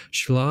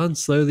 Shallan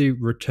slowly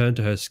returned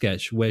to her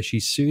sketch, where she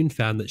soon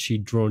found that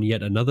she'd drawn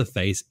yet another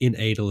face in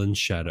Adolin's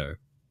shadow.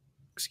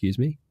 Excuse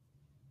me?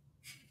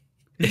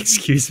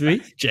 Excuse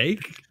me, Jake?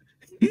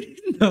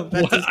 No,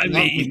 what I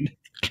mean,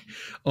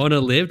 honor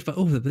lived, but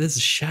there's a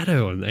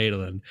shadow on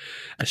Adolin.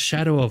 A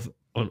shadow of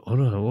on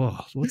honor. Oh,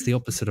 what's the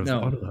opposite of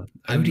honor?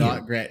 I'm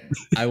not great.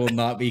 I will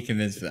not be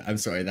convinced of that. I'm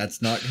sorry, that's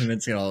not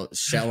convincing at all.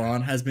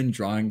 Shallan has been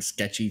drawing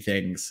sketchy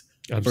things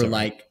for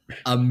like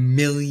a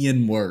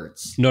million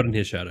words. Not in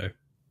his shadow.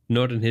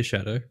 Not in his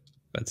shadow.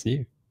 That's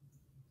new.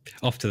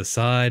 Off to the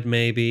side,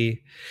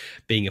 maybe.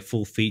 Being a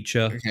full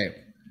feature.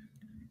 Okay.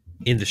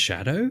 In the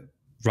shadow?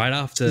 Right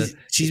after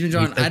she's been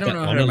drawn. I don't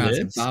know how to pronounce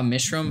it. Bam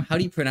Mishram. How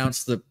do you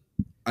pronounce the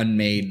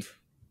unmade?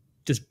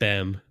 Just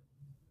Bam.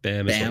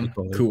 Bam. Bam.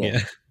 Cool.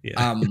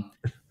 Yeah.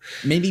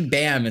 Maybe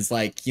Bam is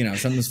like,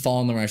 something's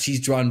falling around.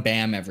 She's drawn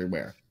Bam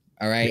everywhere.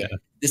 All right. Yeah.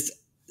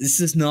 This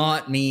does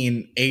not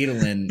mean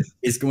Adolin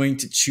is going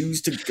to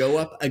choose to go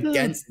up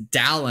against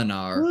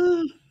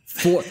Dalinar.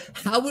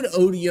 How would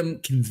Odium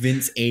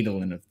convince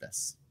Adolin of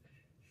this?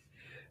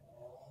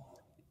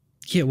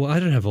 Yeah, well, I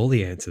don't have all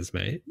the answers,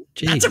 mate.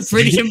 Jeez. That's a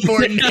pretty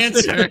important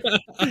answer.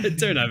 I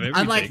don't have everything.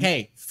 I'm like,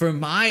 hey, for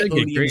my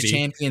Odium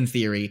champion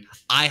theory,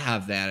 I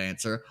have that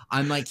answer.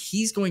 I'm like,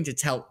 he's going to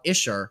tell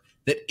Ishar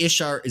that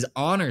Ishar is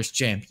Honor's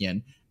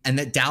champion and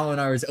that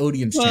Dalinar is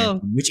Odium's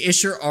champion, which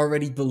Ishar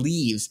already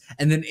believes.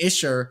 And then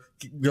Ishar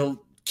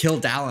will kill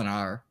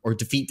Dalinar or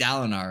defeat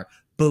Dalinar,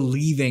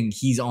 believing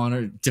he's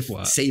Honor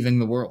saving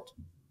the world.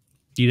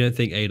 You don't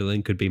think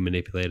Adolin could be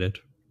manipulated?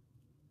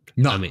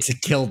 To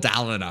kill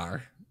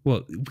Dalinar.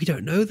 Well, we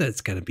don't know that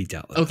it's going to be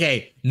Dalinar.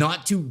 Okay,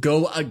 not to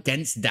go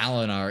against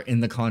Dalinar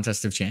in the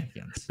contest of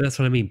champions. That's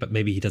what I mean, but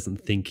maybe he doesn't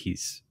think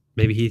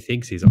maybe he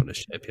thinks he's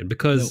Honor's champion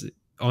because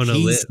Honor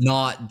he's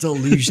not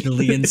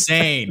delusionally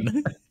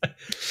insane.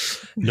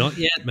 Not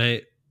yet,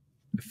 mate.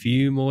 A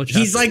few more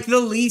chapters. He's like the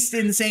least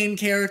insane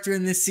character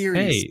in this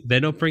series. Hey,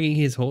 they're not bringing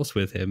his horse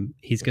with him.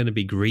 He's going to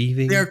be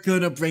grieving. They're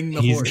going to bring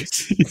the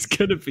horse. He's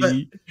going to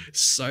be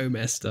so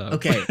messed up.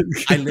 Okay,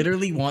 I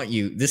literally want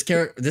you. This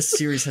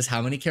series has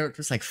how many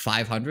characters? Like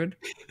 500?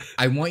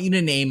 I want you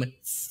to name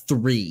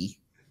 3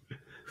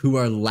 who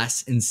are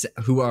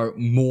who are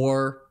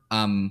more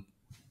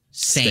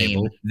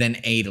sane than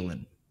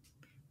Adolin.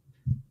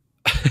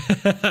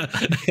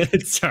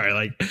 Sorry,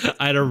 like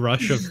I had a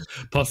rush of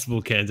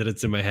possible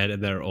candidates in my head,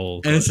 and they're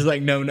all. And it's just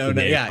like no.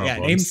 Yeah.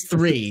 Name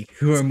 3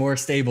 who are more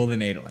stable than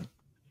Adolin.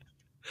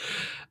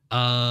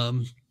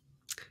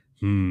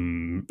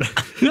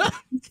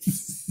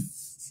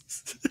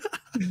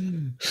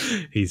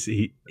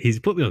 He's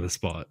put me on the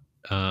spot.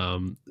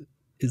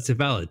 It's a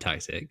valid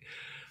tactic.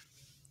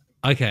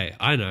 Okay,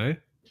 I know.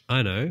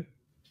 I don't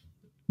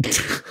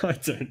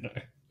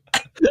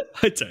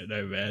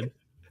know, man.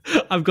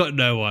 I've got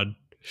no one.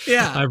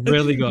 Yeah, I've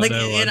really got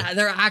no one.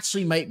 There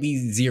actually might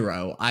be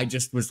 0. I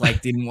just was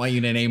like, didn't want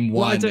you to name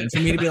one, and for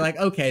me to be like,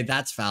 okay,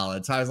 that's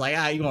valid. So I was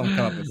like, you won't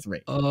come up with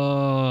 3.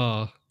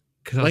 Oh,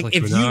 like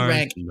if you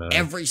rank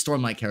every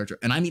Stormlight character,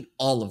 and I mean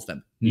all of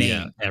them,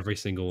 every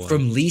single one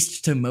from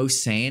least to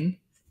most sane,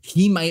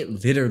 he might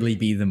literally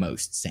be the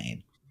most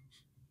sane.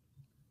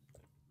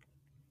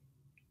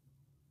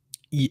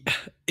 Yeah,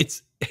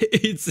 it's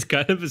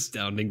kind of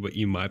astounding, but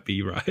you might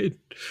be right.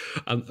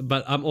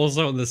 But I'm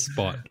also on the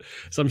spot,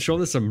 so I'm sure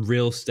there's some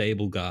real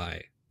stable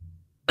guy.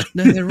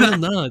 No, they're all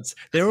nuts.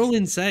 They're all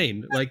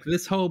insane. Like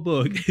this whole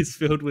book is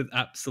filled with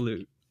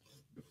absolute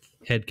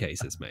head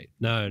cases, mate.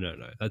 No,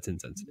 that's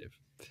insensitive.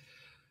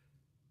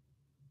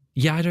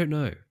 Yeah, I don't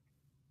know.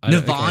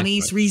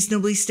 Navani's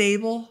reasonably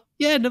stable.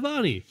 Yeah,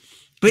 Navani.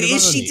 But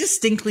is she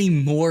distinctly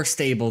more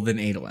stable than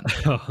Adolin?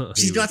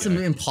 She's got some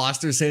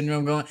imposter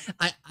syndrome going.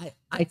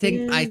 I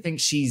think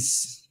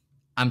she's.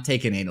 I'm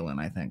taking Adolin.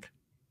 I think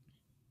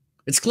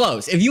it's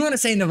close. If you want to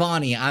say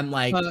Navani, I'm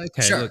like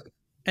sure. Look,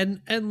 and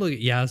look at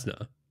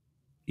Yasna.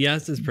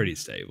 Yasna's pretty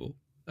stable.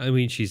 I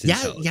mean, she's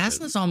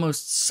Yasna's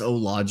almost so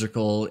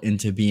logical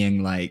into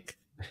being like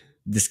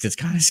this gets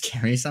kind of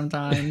scary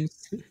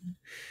sometimes.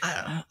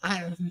 I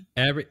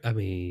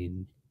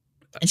mean,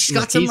 and she's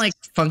got some like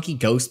funky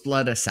ghost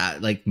blood,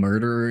 like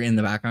murderer in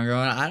the background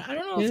going. I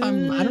don't know if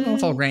I don't know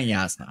if I'll grant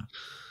Yasna.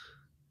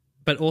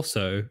 But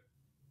also,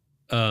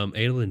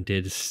 Adolin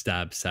did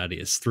stab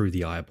Sadeas through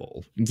the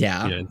eyeball.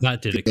 Yeah, you know,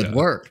 that did good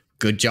work.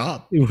 Good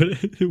job.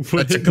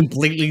 That's a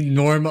completely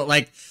normal,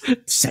 like,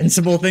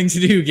 sensible thing to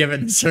do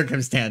given the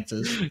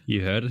circumstances.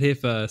 You heard it here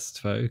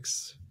first,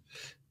 folks.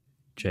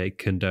 Jake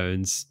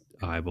condones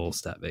eyeball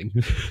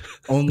stabbing.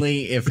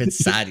 Only if it's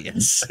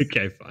Sadeas.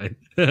 Okay, fine.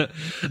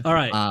 All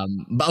right.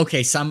 But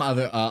okay, some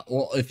other,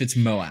 well, if it's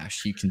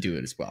Moash, you can do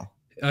it as well.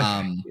 Okay.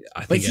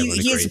 I think but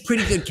he has a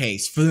pretty good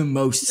case for the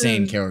most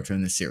sane character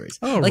in the series.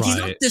 Like, he's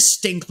not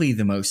distinctly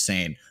the most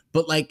sane,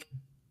 but like,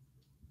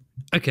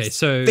 okay,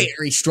 so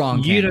very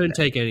strong. You don't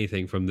take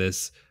anything from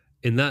this.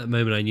 In that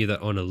moment, I knew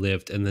that Honor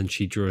lived, and then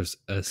she drew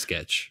a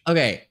sketch.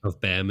 Okay, of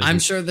Bam. I'm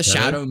sure the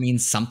shadow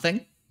means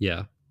something.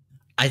 Yeah,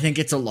 I think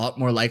it's a lot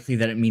more likely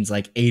that it means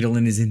like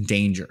Adolin is in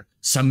danger.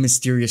 Some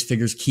mysterious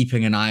figure's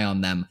keeping an eye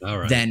on them.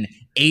 Then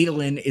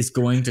Adolin is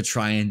going to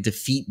try and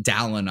defeat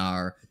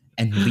Dalinar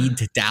and lead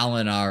to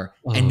Dalinar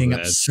ending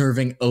up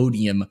serving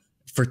Odium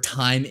for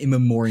time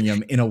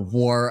immemorial in a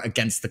war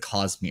against the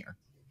Cosmere.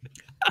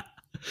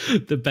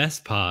 The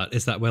best part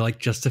is that we're like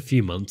just a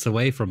few months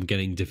away from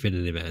getting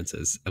definitive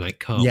answers, and I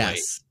can't wait.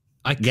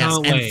 I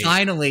can't wait. And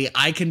finally,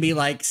 I can be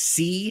like,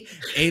 see,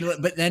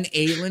 Adolin, but then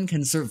Adolin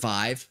can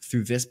survive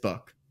through this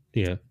book.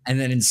 Yeah. And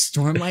then in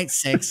Stormlight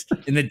 6,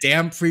 in the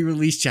damn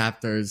pre-release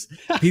chapters,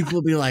 people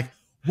will be like,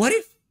 what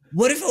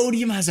if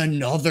Odium has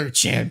another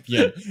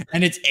champion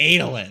and it's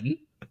Adolin?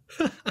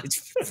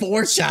 It's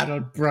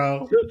foreshadowed,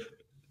 bro.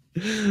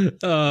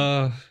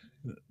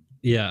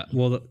 Yeah,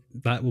 well,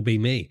 that will be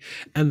me.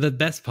 And the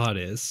best part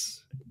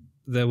is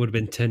there would have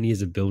been 10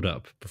 years of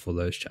build-up before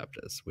those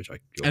chapters, which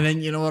And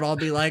then you know what I'll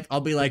be like? I'll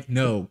be like,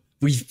 no,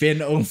 we've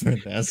been over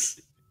this.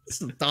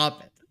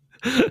 Stop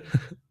it.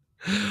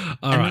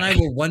 All right. Then I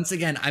will once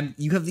again,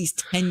 you have these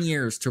 10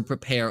 years to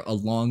prepare a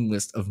long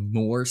list of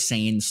more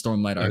sane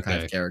Stormlight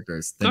Archive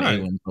characters than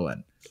Adolin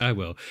Cohen. I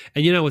will.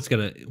 And you know what's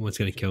gonna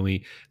kill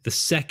me? The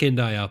second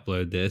I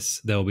upload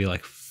this, there will be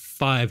like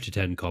 5 to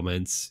 10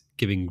 comments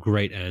giving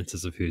great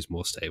answers of who's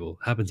more stable.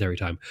 Happens every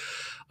time.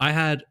 I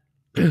had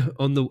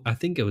I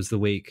think it was the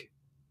week.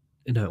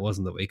 No, it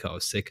wasn't the week I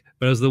was sick,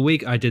 but it was the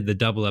week I did the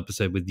double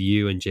episode with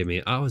you and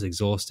Jimmy. I was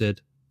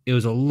exhausted. It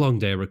was a long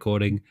day of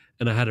recording,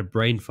 and I had a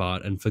brain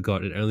fart and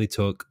forgot it only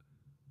took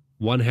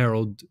one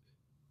herald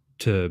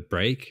to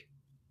break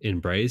in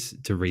Braze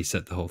to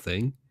reset the whole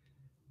thing.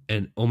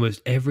 And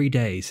almost every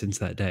day since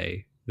that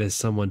day, there's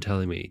someone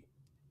telling me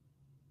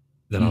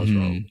that I was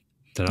wrong.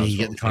 You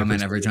get the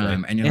comment every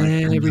time, and you're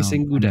like, every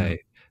single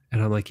day.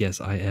 And I'm like, yes,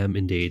 I am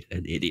indeed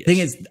an idiot. Thing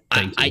is,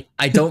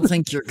 I don't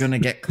think you're going to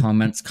get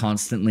comments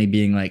constantly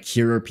being like,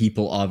 here are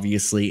people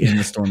obviously in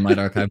the Stormlight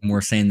Archive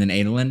more sane than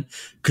Adolin,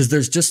 because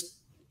there's just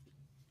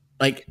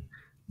like,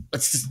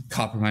 let's just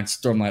compromise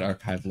Stormlight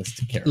Archive list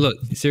of characters. Look,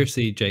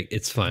 seriously, Jake,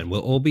 it's fine.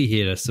 We'll all be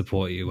here to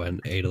support you when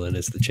Adolin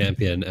is the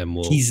champion, and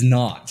He's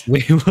not.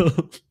 We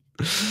will.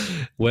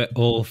 We're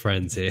all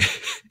friends here.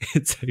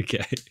 It's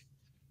okay.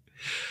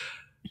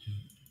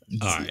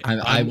 All right.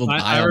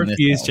 I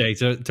refuse, Jake,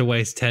 to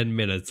waste 10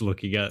 minutes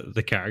looking at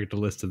the character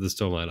list of the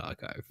Stormlight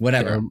Archive.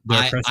 Whatever.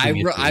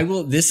 I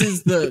will. This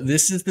is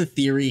the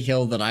theory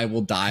hill that I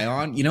will die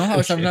on. You know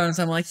how sometimes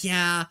I'm like,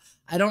 yeah,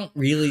 I don't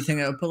really think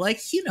that, but like,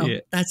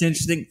 that's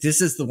interesting.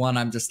 This is the one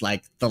I'm just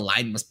like, the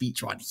line must be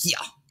drawn here.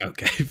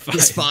 Okay, fine.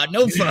 This far,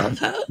 no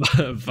further.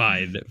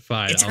 Fine.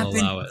 I'll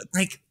allow it.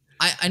 Like,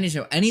 I need to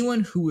know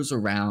anyone who was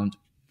around.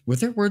 Were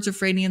there Words of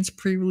Radiance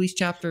pre-release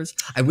chapters?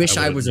 I wish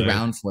I was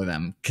around for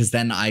them, because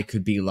then I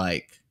could be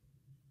like,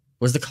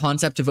 was the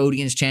concept of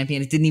Odium's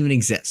champion? It didn't even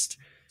exist.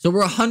 So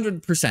we're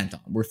 100% on.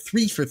 We're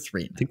 3 for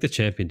 3 now. I think the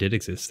champion did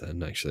exist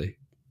then, actually.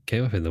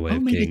 Came up in the Way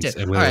of maybe Kings. It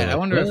did. All right, I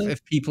wonder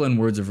if people in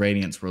Words of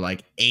Radiance were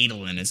like,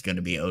 Adolin is going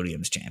to be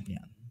Odium's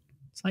champion.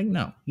 It's like,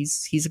 no,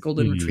 he's a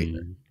golden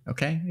retriever.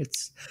 Okay?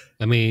 It's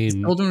a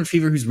golden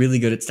retriever who's really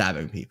good at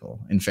stabbing people,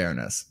 in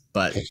fairness.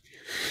 But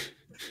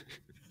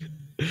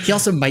he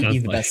also might be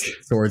the best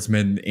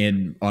swordsman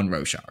on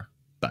Roshar,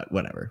 but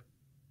whatever.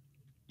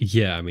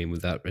 Yeah, I mean,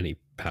 without any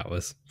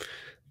powers.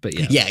 But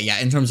yeah. Yeah,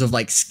 in terms of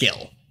like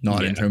skill,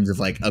 not in terms of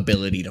like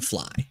ability to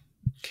fly.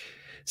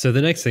 So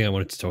the next thing I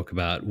wanted to talk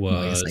about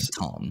was like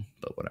Tom,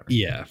 but whatever.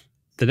 Yeah.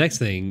 The next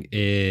thing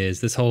is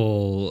this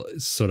whole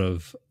sort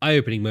of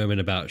eye-opening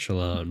moment about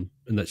Shallan,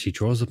 and that she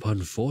draws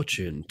upon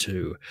fortune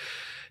to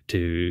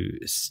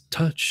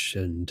touch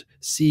and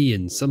see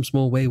in some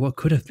small way what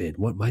could have been,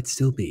 what might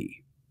still be.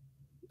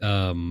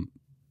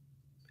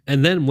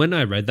 And then when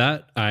I read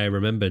that, I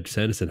remembered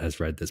Sanderson has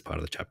read this part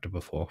of the chapter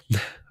before.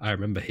 I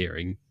remember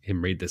hearing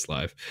him read this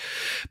live.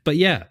 But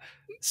yeah,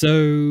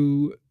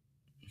 so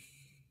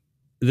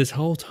this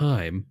whole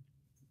time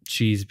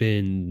she's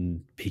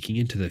been peeking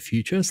into the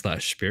future /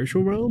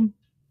 spiritual realm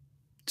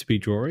to be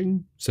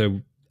drawing.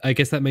 So I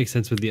guess that makes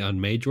sense with the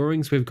unmade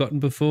drawings we've gotten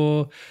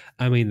before.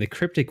 I mean, the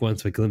cryptic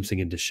ones were glimpsing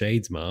into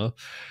Shadesmar.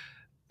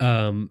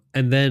 And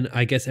then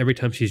I guess every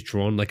time she's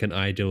drawn like an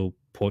ideal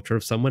portrait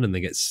of someone and they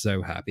get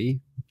so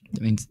happy.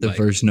 That means the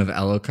version of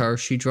Elokar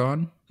she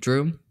drew,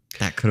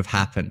 that could have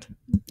happened.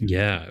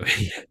 Yeah.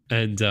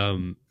 And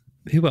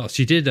who else?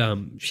 She did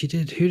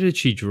who did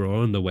she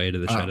draw on the way to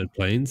the Shattered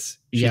Plains?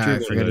 She drew I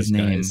forget his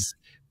name. Guys,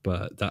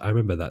 but I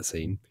remember that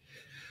scene.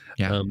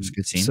 Yeah, it was a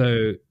good scene.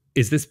 So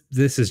is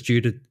this is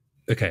due to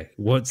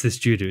what's this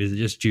due to? Is it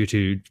just due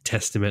to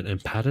Testament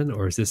and Pattern,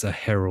 or is this a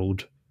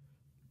Herald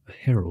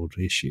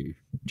issue,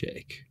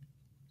 Jake?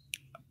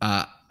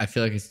 I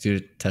feel like it's due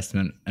to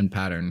Testament and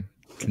Pattern,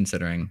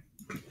 considering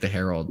the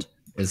Herald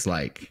is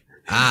like,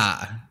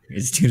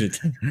 it's due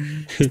to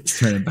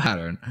Testament and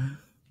Pattern.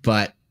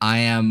 But I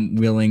am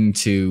willing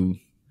to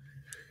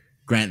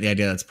grant the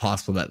idea that it's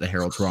possible that the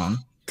Herald's wrong,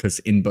 because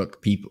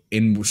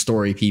in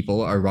story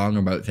people are wrong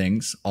about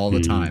things all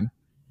the time.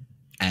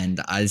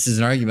 And this is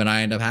an argument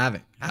I end up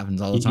having.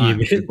 Happens all the time.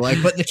 People are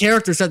like, but the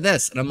character said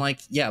this. And I'm like,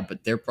 yeah,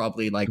 but they're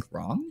probably like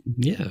wrong.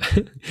 Yeah.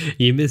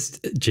 You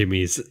missed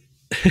Jimmy's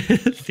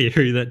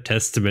theory that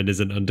Testament is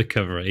an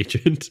undercover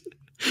agent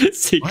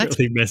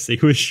secretly messing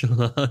with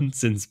Shallan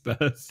since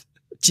birth.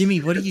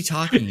 Jimmy, what are you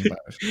talking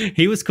about?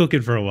 He was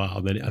cooking for a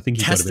while. Then I think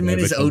he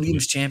Testament is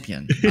Odium's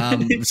champion.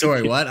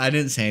 Sorry, what? I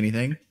didn't say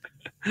anything.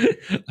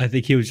 I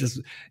think he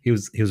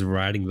was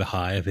riding the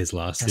high of his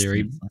last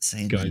theory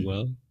going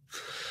well.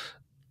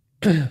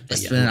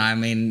 Testament, I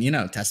mean,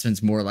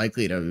 Testament's more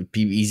likely to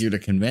be easier to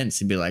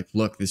convince and be like,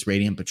 look, this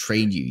Radiant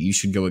betrayed you. You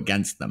should go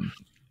against them.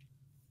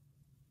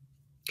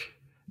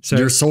 So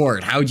your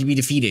sword, how would you be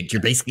defeated?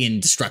 You're basically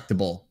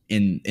indestructible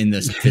in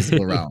this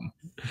physical realm.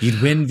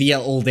 You'd win via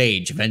old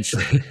age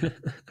eventually.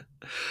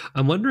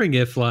 I'm wondering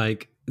if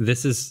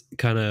this is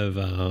kind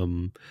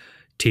of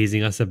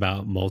teasing us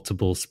about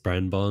multiple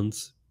Spren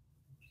bonds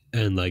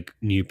and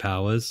new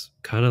powers,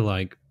 kind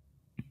of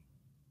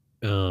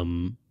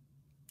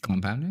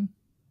compounding?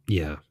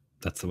 Yeah,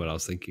 that's what I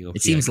was thinking of.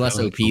 It seems less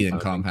OP than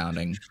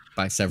compounding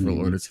by several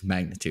orders of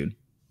magnitude,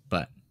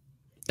 but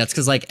that's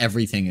because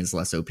everything is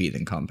less OP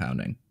than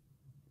compounding.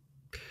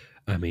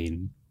 I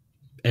mean,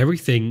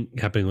 everything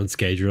happening on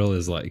Scadrial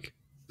is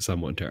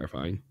somewhat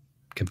terrifying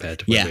compared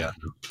to where we are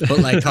now.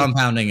 But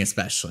compounding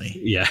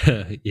especially.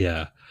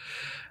 Yeah.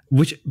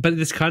 But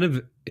this kind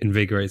of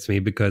invigorates me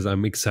because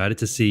I'm excited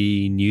to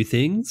see new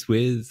things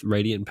with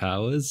Radiant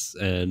powers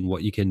and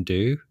what you can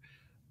do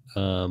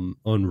on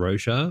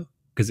Roshar,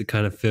 because it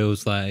kind of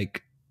feels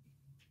like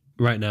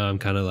right now I'm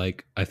kind of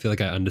I feel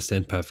like I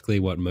understand perfectly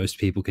what most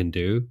people can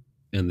do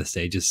and the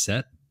stage is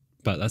set,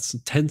 but that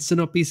tends to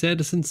not be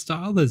Sanderson's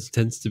style. There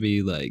tends to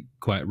be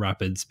quite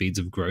rapid speeds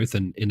of growth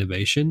and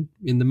innovation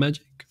in the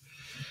magic,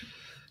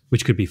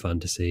 which could be fun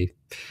to see.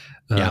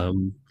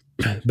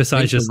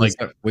 Besides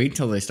wait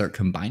till they start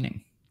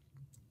combining.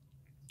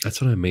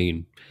 That's what I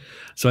mean.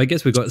 So I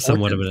guess we got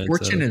somewhat of an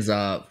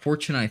answer.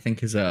 Fortune I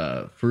think is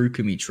a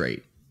Furukumi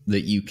trait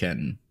that you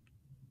can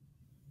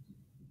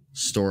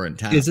store and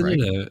tap.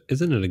 Isn't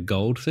it a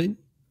gold thing?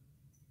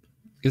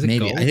 Is it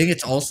maybe gold? I think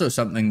it's also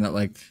something that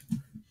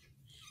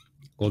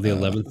or the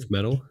 11th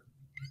metal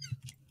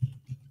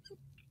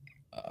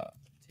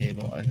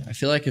table. I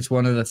feel like it's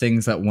one of the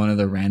things that one of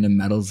the random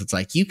metals. It's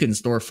you can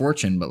store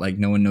fortune, but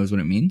no one knows what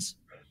it means.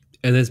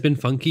 And there's been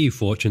funky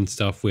fortune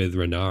stuff with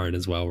Renarin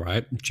as well,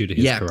 right? Due to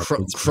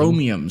his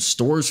chromium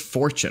stores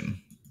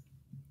fortune.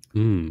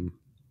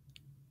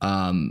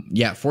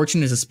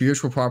 Fortune is a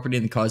spiritual property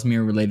in the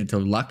Cosmere related to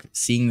luck,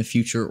 seeing the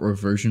future, or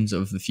versions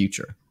of the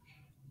future.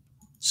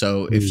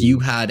 So if you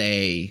had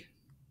a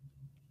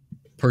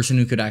person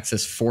who could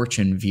access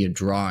fortune via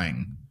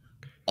drawing,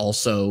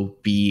 also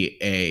be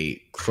a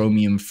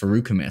chromium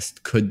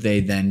Furukimist, could they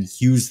then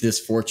use this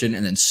fortune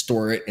and then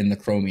store it in the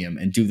chromium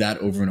and do that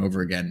over and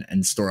over again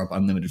and store up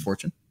unlimited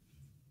fortune?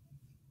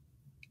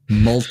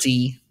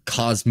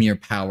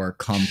 Multi-Cosmere power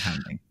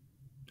compounding.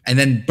 And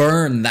then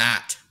burn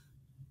that.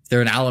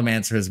 They're an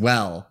Allomancer as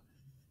well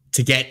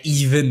to get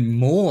even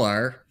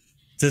more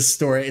to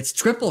store it. It's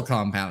triple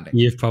compounding.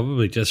 You've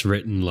probably just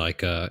written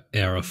a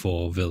Era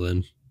 4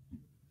 villain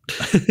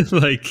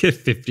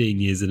 15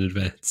 years in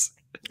advance.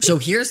 So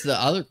here's the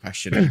other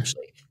question,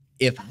 actually.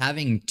 If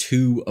having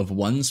 2 of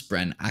one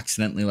Spren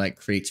accidentally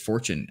creates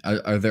fortune,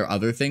 are there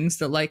other things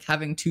that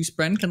having 2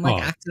 Spren can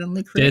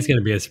accidentally create? There's going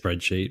to be a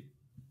spreadsheet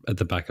at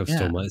the back of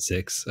Stormlight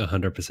 6,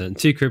 100%.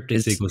 2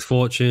 cryptics equals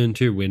fortune,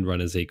 2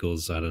 windrunners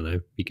equals, I don't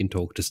know, you can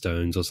talk to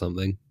stones or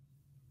something.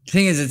 The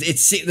thing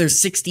is, there's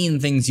 16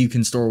 things you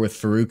can store with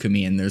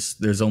Furukumi, and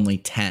there's only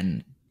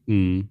 10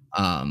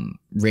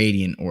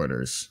 Radiant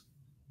orders.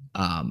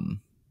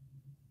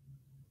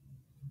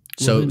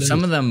 So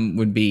some of them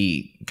would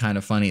be kind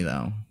of funny,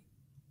 though.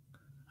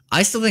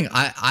 I still think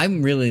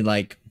I'm really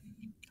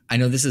I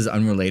know this is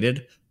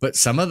unrelated, but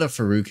some of the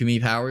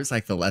Furukumi powers,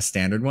 the less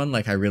standard one,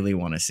 I really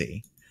want to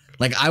see.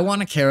 I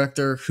want a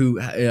character who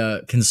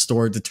can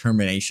store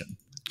determination.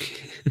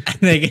 And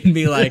they can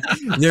be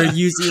they're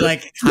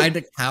usually kind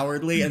of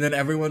cowardly, and then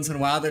every once in a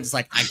while they're just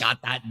I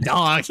got that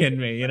dog in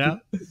me,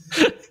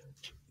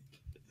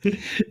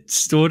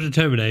 Store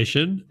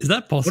determination? Is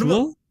that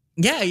possible?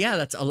 Yeah,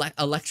 that's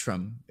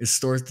electrum. It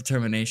stores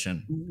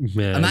determination.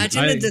 Man,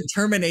 Imagine a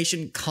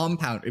determination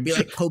compound. It'd be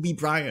like Kobe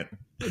Bryant.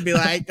 It'd be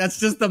like, that's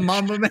just the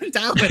Mamba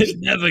mentality.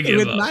 Never give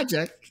with up.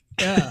 magic.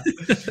 Yeah.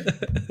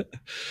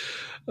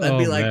 That'd Oh,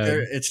 be like,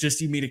 man. it's just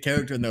you meet a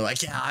character and they're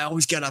like, yeah, I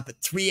always get up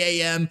at 3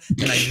 a.m.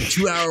 and I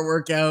do a 2-hour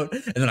workout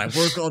and then I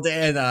work all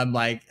day. And I'm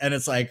like, and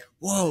it's like,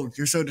 whoa,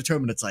 you're so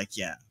determined. It's like,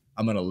 yeah,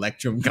 I'm an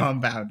electrum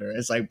compounder.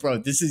 It's like, bro,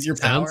 this is your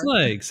power. Sounds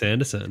like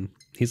Sanderson.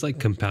 He's like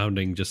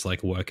compounding just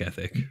like work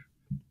ethic.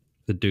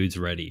 The dude's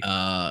ready.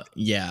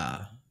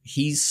 Yeah.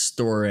 He's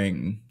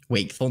storing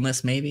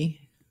wakefulness,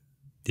 maybe.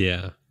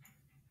 Yeah.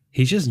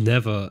 He just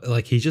never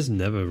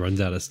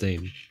runs out of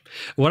steam.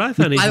 What I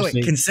found By the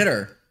interesting. way,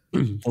 consider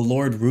the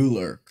Lord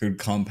Ruler could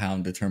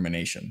compound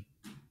determination.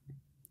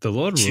 The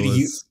Lord Ruler,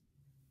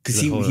 because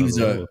he was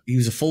a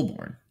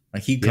fullborn.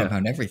 Like he'd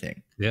compound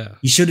everything. Yeah.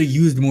 He should have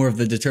used more of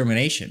the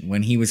determination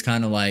when he was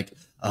kind of like,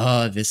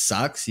 this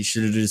sucks. He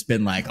should have just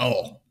been like,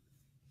 oh,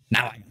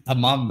 now I got the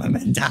Mamba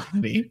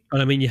mentality.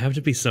 But I mean, you have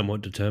to be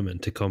somewhat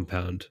determined to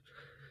compound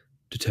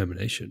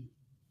determination.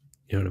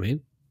 You know what I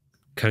mean?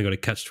 Kind of got a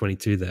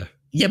catch-22 there.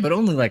 Yeah, but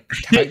only like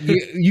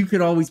you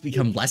could always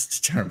become less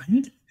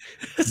determined.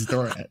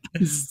 Store it.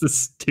 This is the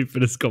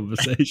stupidest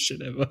conversation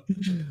ever.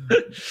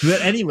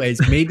 But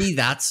anyways, maybe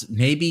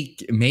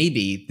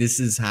this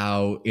is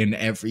how in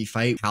every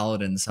fight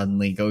Paladin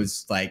suddenly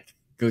goes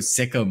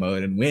sicko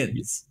mode and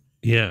wins.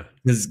 Yeah,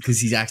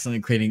 because he's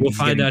accidentally creating. We'll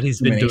find out he's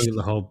been doing it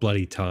the whole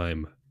bloody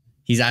time.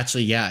 He's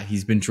actually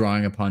he's been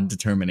drawing upon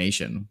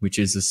determination, which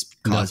is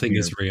a nothing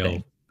is real.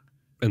 Thing.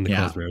 In the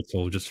Cosmere, it's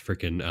all just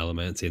freaking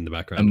Allomancy in the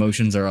background.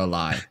 Emotions are a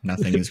lie.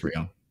 Nothing is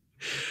real.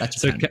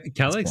 So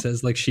Calic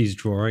says like she's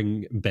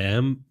drawing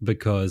Bam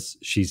because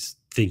she's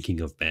thinking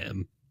of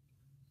Bam.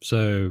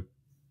 So,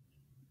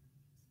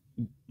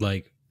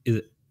 like,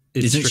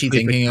 isn't she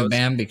thinking of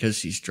Bam because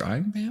she's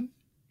drawing Bam?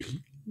 I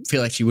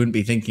feel like she wouldn't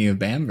be thinking of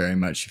Bam very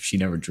much if she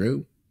never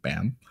drew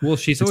Bam. Well,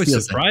 she's always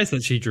surprised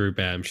that she drew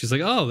Bam. She's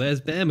like, oh,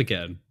 there's Bam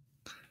again.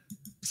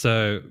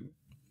 So,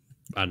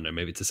 I don't know,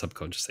 maybe it's a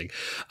subconscious thing.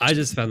 I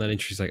just found that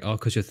interesting. Like, oh,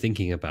 because you're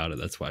thinking about it,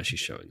 that's why she's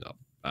showing up.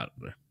 I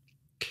don't know.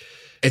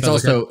 It's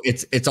also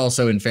it's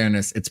also in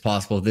fairness, it's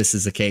possible this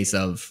is a case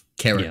of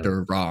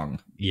character wrong.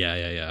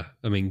 Yeah.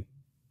 I mean,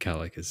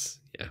 Calic is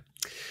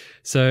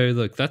So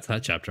look, that's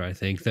that chapter. I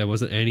think there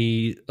wasn't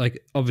any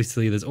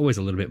obviously there's always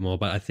a little bit more,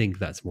 but I think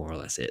that's more or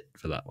less it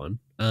for that one.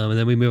 And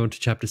then we move on to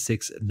chapter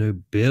 6,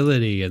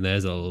 Nobility, and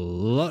there's a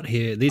lot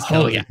here. These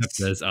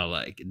chapters are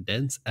like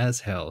dense as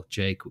hell.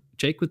 Jake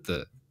with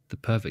the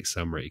perfect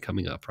summary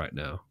coming up right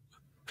now.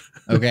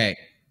 Okay,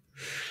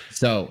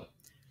 so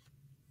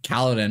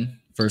Kaladin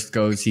first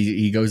goes.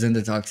 He goes in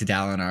to talk to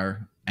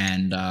Dalinar,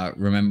 and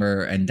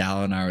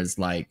Dalinar is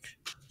like,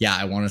 "Yeah,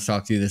 I want to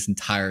talk to you this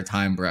entire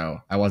time, bro.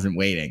 I wasn't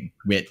waiting.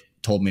 Wit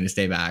told me to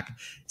stay back."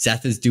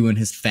 Seth is doing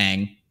his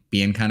thing,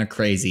 being kind of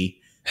crazy.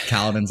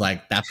 Kaladin's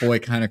like, "That boy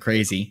kind of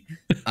crazy."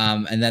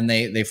 And then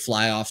they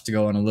fly off to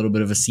go on a little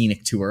bit of a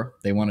scenic tour.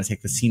 They want to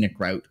take the scenic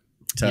route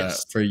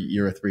for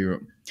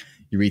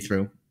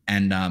Urethru.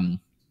 And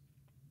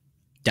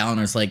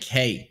Dalinar's like,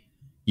 "Hey,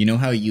 you know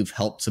how you've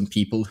helped some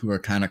people who are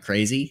kind of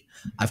crazy?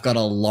 I've got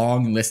a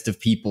long list of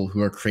people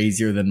who are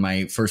crazier than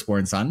my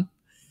firstborn son.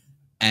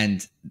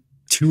 And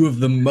two of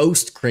the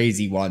most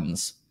crazy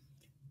ones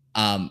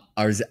are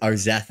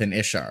Zeth and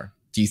Ishar.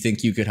 Do you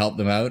think you could help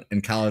them out?"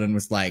 And Kaladin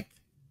was like,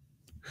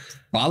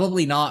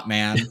 "Probably not,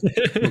 man.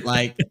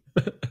 Like,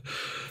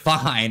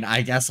 fine,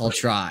 I guess I'll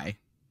try."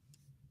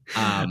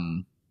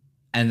 And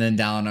then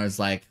Dalinar's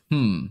like,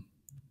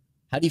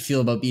 "How do you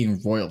feel about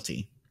being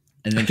royalty?"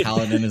 And then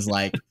Kaladin is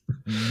like,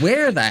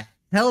 "Where the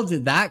hell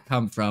did that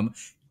come from?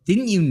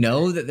 Didn't you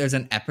know that there's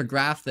an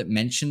epigraph that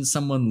mentions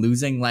someone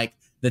losing like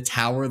the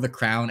tower, the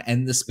crown,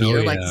 and the spear?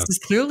 Oh, yeah. Like, this is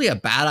clearly a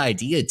bad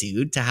idea,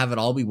 dude, to have it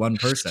all be one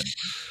person."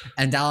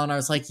 And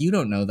Dalinar's like, "You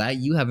don't know that.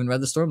 You haven't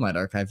read the Stormlight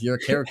Archive. You're a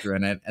character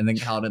in it." And then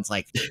Kaladin's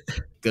like,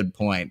 "Good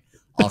point.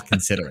 I'll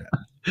consider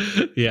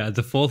it." Yeah,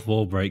 the fourth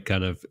wall break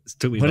kind of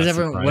took me by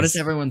surprise. What does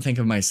everyone think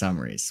of my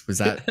summaries? Was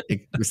that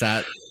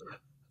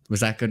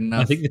good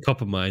enough? I think the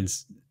Copper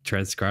Mine's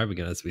transcribing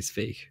it as we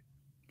speak.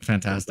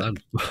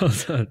 Fantastic. Well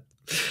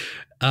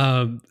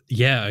done.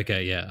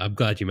 Yeah. I'm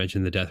glad you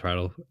mentioned the death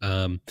rattle.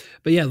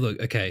 But yeah, look,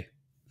 okay.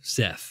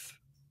 Seth.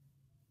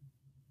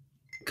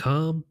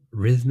 Calm,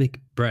 rhythmic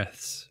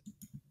breaths.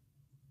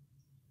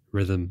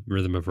 Rhythm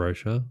of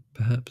Roshar,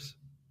 perhaps?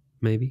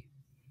 Maybe.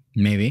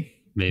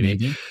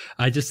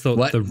 I just thought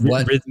what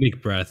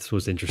rhythmic breaths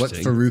was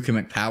interesting. What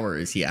Faruchimic power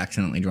is he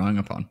accidentally drawing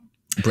upon?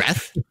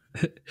 Breath?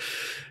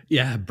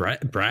 Yeah,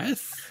 breath?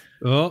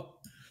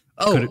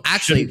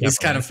 Actually, it's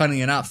kind of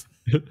funny enough.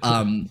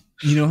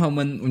 You know how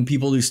when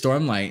people do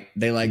Stormlight,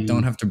 they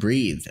don't have to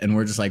breathe, and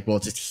we're just like, well,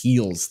 it just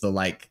heals the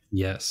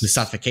the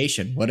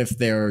suffocation. What if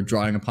they're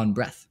drawing upon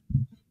breath?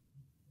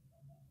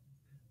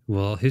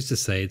 Well, who's to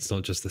say it's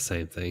not just the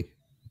same thing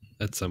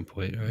at some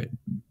point, right?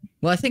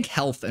 Well, I think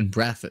health and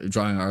breath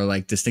drawing are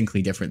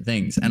distinctly different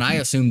things, and I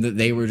assumed that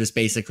they were just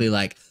basically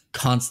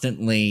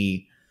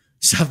constantly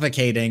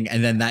suffocating,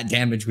 and then that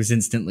damage was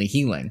instantly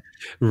healing.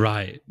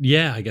 Right.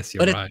 Yeah, I guess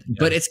you're right.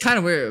 But it's kind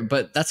of weird.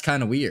 But that's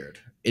kind of weird.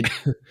 It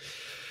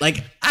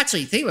like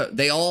actually think about it,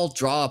 they all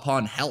draw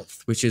upon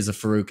health, which is a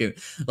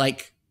Farouk.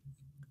 Like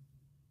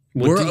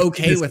we're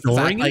okay with the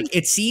fact. Like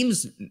it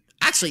seems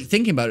actually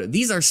thinking about it,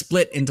 these are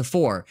split into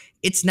 4.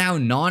 It's now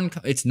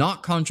it's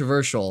not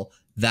controversial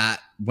that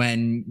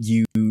when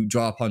you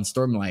draw upon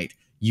Stormlight,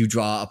 you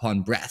draw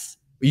upon breath.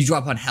 You draw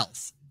upon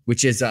health,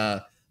 which is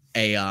a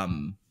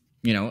Faroukamic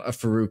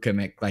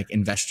like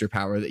investor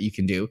power that you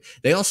can do.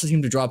 They also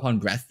seem to draw upon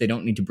breath. They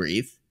don't need to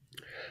breathe.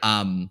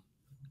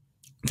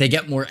 They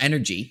get more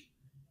energy.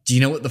 Do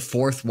you know what the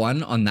 4th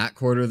one on that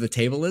quarter of the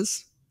table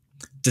is?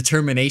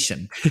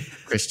 Determination,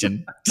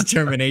 Christian.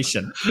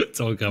 Determination.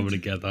 It's all coming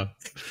together.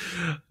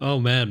 Oh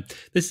man,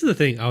 this is the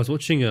thing. I was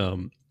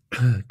watching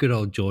good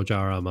old George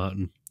R.R.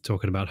 Martin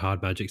talking about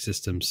hard magic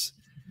systems,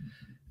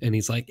 and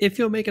he's like, if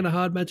you're making a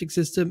hard magic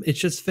system, it's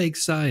just fake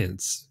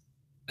science.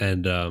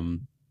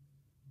 And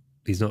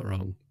he's not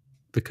wrong,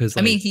 because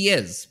like, I mean, he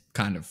is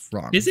kind of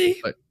wrong. Is he?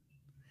 But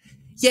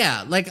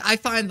yeah, like I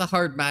find the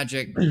hard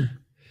magic.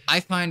 I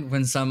find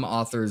when some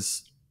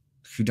authors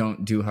who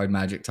don't do hard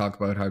magic talk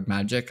about hard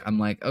magic, I'm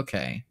like,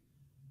 okay,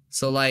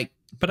 so like.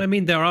 But I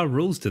mean, there are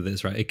rules to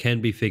this, right? It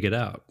can be figured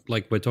out.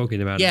 Like we're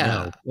talking about.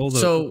 Yeah. It now.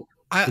 So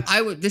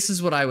I would. This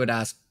is what I would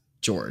ask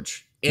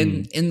George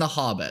in The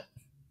Hobbit.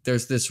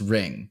 There's this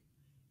ring.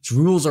 Its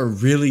rules are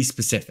really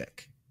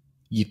specific.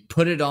 You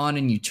put it on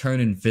and you turn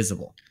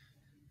invisible.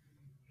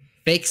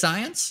 Fake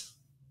science?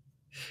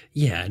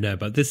 Yeah, no,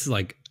 but this is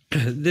like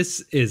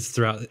this is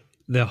throughout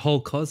the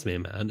whole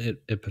Cosmere, man.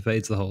 It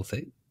pervades the whole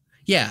thing.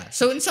 Yeah,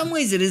 so in some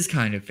ways it is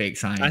kind of fake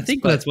science. I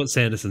think that's what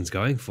Sanderson's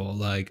going for.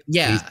 Like,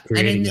 yeah,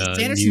 and in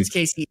Sanderson's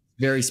case, he's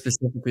very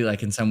specifically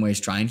like in some ways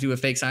trying to do a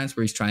fake science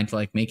where he's trying to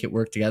like make it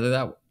work together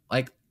that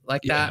like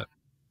that.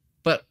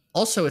 But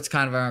also it's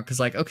kind of around because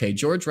like, okay,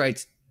 George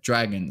writes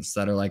dragons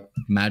that are like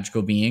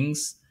magical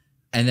beings,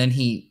 and then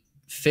he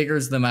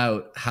figures them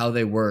out how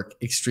they work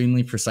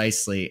extremely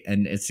precisely,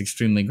 and it's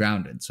extremely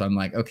grounded. So I'm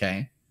like,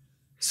 okay,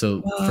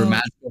 so for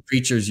magical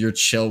creatures, you're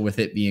chill with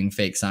it being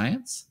fake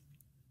science?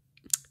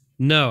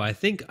 No, I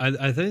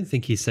don't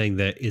think he's saying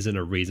there isn't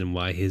a reason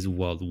why his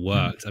world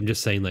works. I'm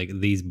just saying like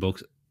these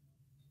books,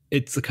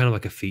 it's kind of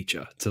like a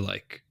feature to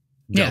like.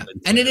 Yeah,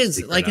 and it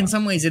is like in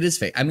some ways it is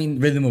fake. I mean,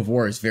 Rhythm of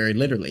War is very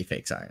literally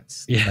fake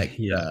science. Yeah, like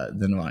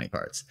the Navani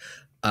parts.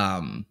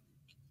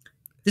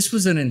 This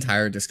was an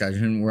entire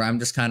discussion where I'm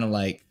just kind of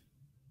like,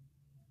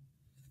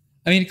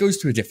 I mean, it goes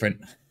to a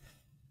different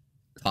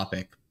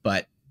topic,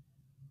 but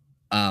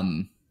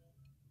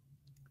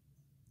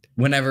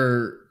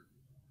whenever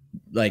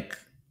like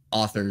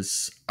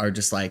authors are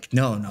just like,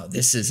 no,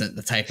 this isn't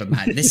the type of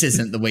magic. This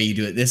isn't the way you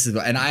do it. This is,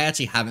 and I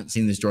actually haven't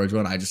seen this George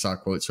one. I just saw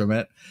quotes from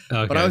it,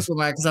 but I was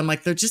mad because I'm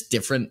like, they're just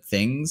different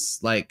things.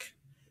 Like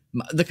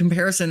the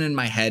comparison in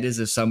my head is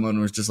if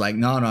someone was just like,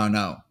 no,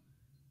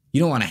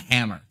 you don't want a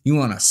hammer, you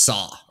want a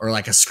saw or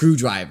like a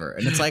screwdriver,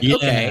 and it's like,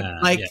 okay,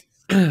 like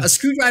a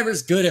screwdriver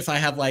is good if I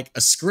have like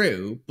a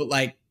screw, but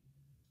like,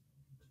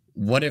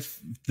 what if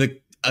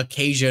the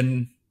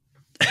occasion?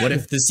 What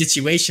if the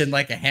situation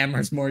like a hammer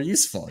is more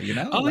useful, you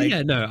know? Oh, like,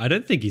 yeah, no, I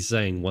don't think he's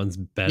saying one's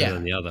better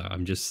than the other. I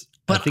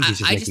think he's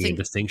just making a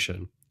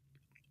distinction.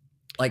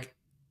 Like,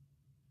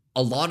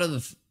 a lot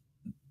of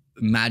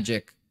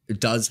magic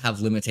does have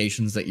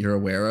limitations that you're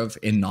aware of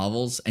in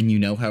novels, and you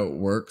know how it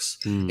works,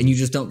 and you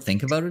just don't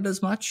think about it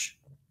as much.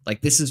 Like,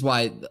 this is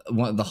why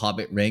the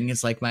Hobbit ring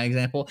is like my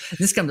example.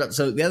 This comes up.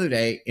 So the other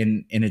day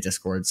in a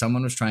Discord,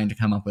 someone was trying to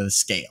come up with a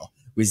scale,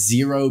 with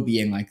 0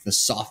 being like the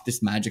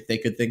softest magic they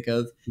could think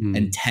of,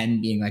 and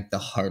 10 being like the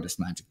hardest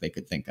magic they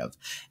could think of.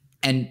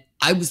 And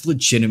I was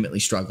legitimately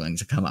struggling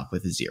to come up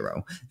with a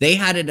 0. They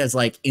had it as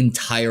like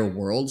entire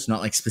worlds,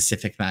 not like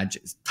specific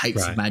magic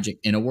types of magic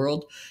in a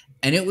world.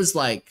 And it was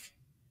like,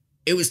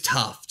 it was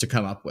tough to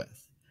come up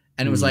with.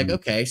 And it was like,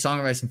 okay, Song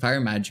of Ice and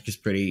Fire magic is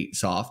pretty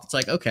soft. It's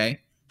like,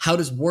 okay, how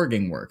does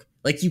warging work?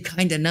 Like, you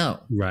kind of know,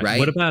 right?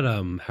 What about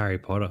Harry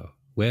Potter?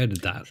 Where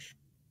did that?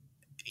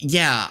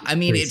 Yeah, I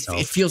mean,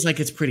 it feels like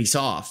it's pretty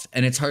soft,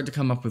 and it's hard to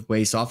come up with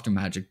way softer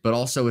magic. But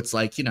also, it's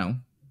like, you know,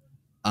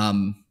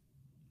 if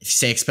you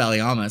say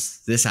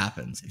Expelliarmus, this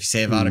happens. If you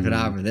say Avada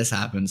Kedavra, this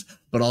happens.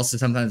 But also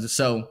sometimes,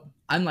 so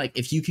I'm like,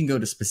 if you can go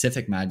to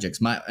specific magics,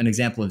 an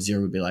example of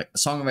 0 would be like a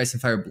Song of Ice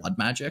and Fire blood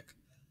magic.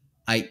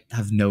 I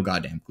have no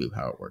goddamn clue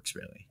how it works,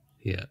 really.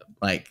 Yeah,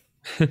 like,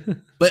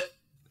 but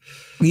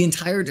the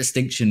entire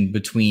distinction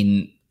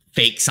between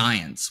fake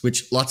science,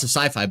 which lots of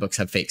sci-fi books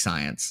have fake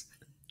science,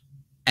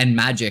 and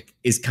magic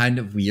is kind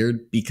of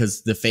weird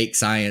because the fake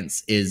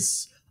science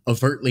is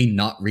overtly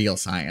not real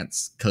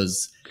science,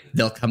 because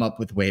they'll come up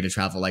with a way to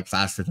travel like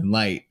faster than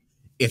light.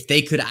 If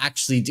they could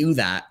actually do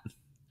that,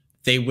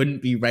 they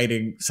wouldn't be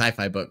writing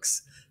sci-fi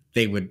books.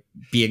 They would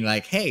being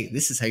like, hey,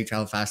 this is how you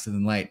travel faster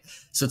than light.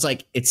 So it's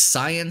like, it's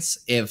science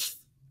it's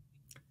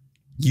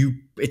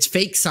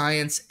fake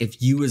science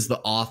if you as the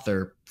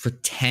author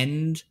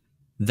pretend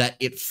that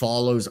it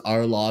follows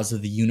our laws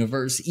of the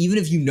universe, even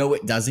if you know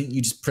it doesn't.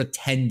 You just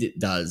pretend it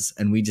does,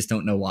 and we just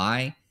don't know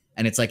why.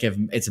 And it's like, if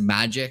it's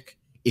magic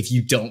if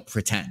you don't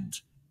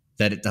pretend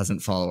that it doesn't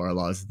follow our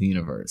laws of the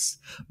universe.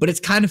 But it's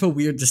kind of a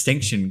weird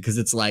distinction, because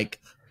it's like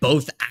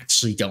both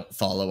actually don't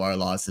follow our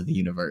laws of the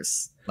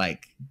universe.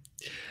 Like,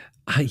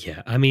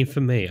 yeah, I mean,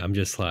 for me, I'm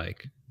just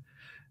like,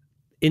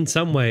 in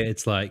some way,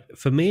 it's like,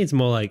 for me, it's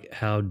more like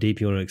how deep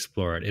you want to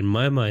explore it. In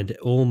my mind,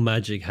 all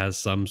magic has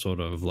some sort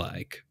of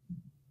like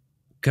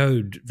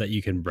code that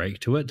you can break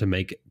to it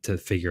to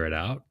figure it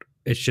out.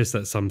 It's just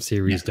that some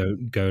series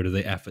don't go to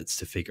the efforts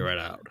to figure it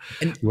out.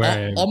 And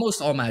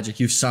almost all magic,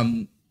 you have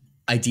some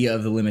idea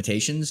of the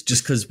limitations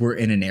just because we're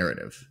in a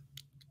narrative.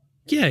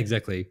 Yeah,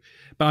 exactly.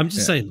 But I'm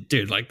just saying,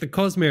 dude, like the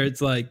Cosmere,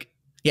 it's like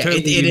totally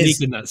it unique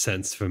is in that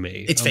sense for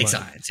me. It's fake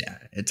science,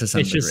 to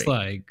some degree. Just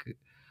like,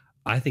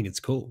 I think it's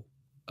cool.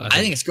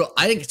 I think it's cool.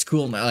 I think it's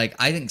cool. Like,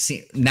 I think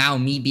now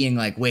me being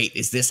like, wait,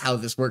 is this how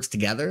this works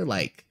together?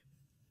 Like,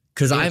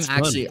 because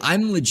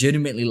I'm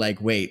legitimately like,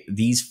 wait,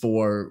 these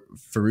 4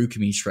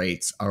 Furukumi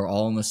traits are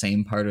all on the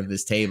same part of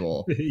this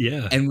table.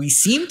 Yeah. And we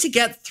seem to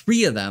get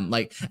 3 of them.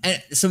 Like,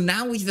 and so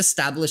now we've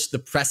established the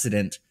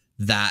precedent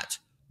that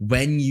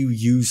when you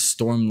use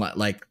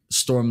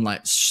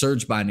Stormlight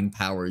surge binding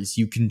powers,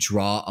 you can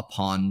draw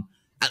upon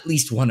at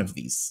least one of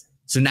these.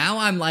 So now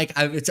I'm like,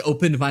 it's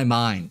opened my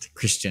mind,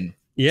 Christian.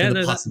 Yeah,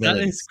 no, that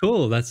is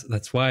cool.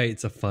 That's why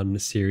it's a fun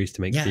series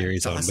to make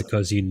theories on,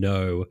 because you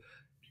know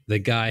the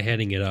guy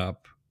heading it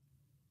up,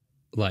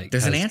 like,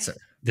 there's an answer.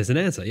 There's an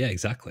answer. Yeah,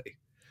 exactly.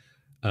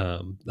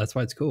 That's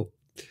why it's cool.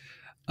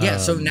 Yeah.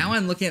 So now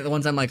I'm looking at the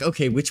ones I'm like,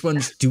 okay, which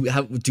ones do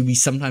we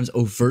sometimes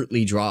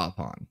overtly draw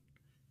upon?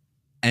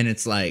 And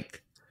it's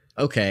like,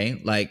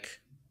 okay,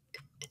 like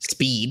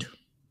speed,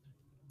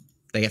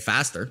 they get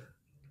faster.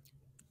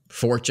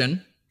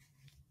 Fortune,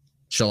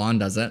 Shalon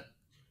does it.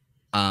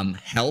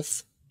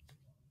 Health,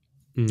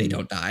 they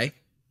don't die.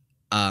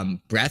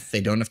 Breath,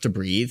 they don't have to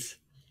breathe.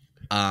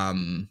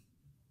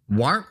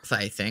 Warmth,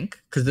 I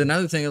think, because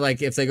another thing,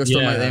 like if they go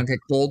Stormlight, they don't get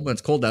cold when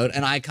it's cold out.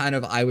 And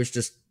I was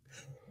just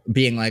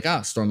being like,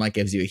 oh, Stormlight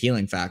gives you a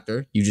healing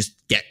factor. You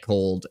just get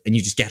cold and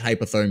you just get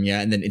hypothermia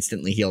and then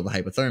instantly heal the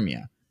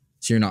hypothermia.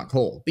 So you're not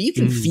cold, but you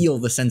can feel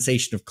the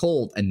sensation of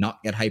cold and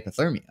not get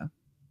hypothermia.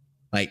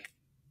 Like,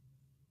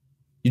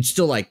 you'd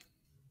still like,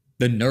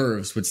 the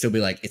nerves would still be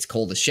like, it's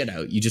cold as shit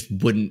out. You just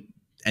wouldn't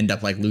end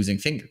up like losing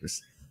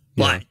fingers.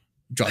 But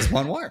draws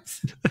upon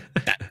warmth.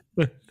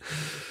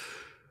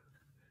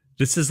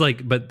 This is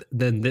like, but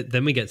then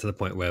we get to the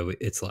point where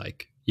it's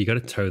like, you got to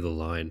toe the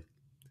line.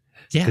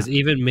 Yeah. Because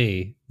even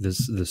me, the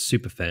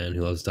super fan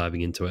who loves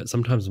diving into it,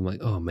 sometimes I'm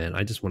like, oh man,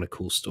 I just want a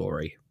cool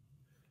story.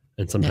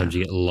 And sometimes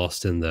you get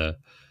lost in the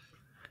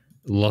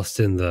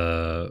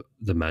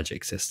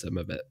magic system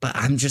of it. But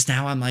I'm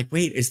like,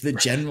 wait, is the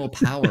general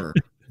power,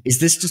 is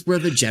this just where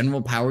the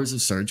general powers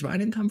of surge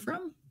binding come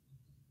from?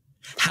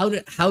 How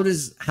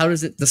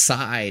does it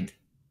decide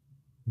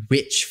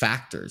which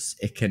factors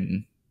it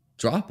can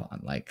draw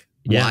upon? Like,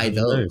 why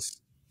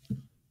those?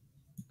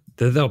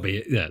 There'll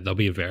be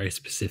a very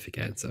specific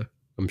answer,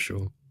 I'm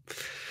sure.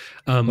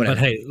 But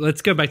hey,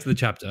 let's go back to the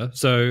chapter.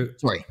 So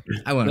sorry,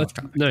 I went off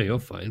topic. No, you're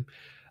fine.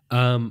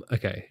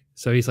 Okay,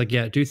 so he's like,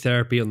 do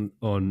therapy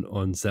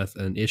on Seth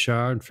and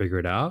Ishar and figure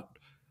it out.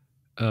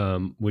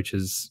 Which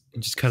is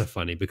just kind of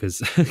funny because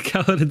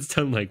Kaladin's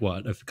done like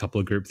a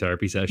couple of group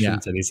therapy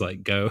sessions, and he's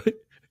like, go.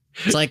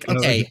 It's like,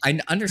 okay, I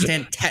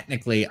understand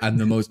technically I'm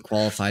the most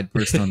qualified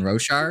person on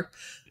Roshar,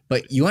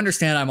 but you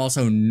understand I'm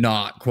also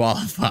not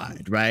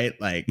qualified, right?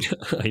 Like,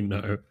 I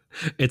know.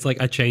 It's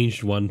like I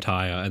changed one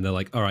tire and they're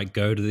like, all right,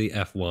 go to the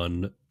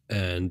F1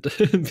 and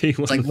be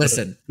like,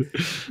 listen,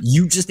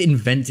 you just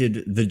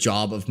invented the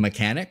job of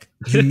mechanic.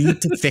 You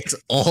need to fix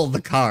all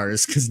the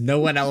cars because no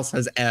one else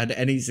has had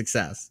any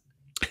success.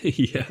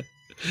 Yeah.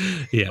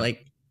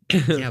 Like,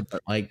 yeah,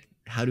 but like,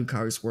 how do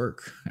cars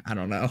work? I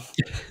don't know.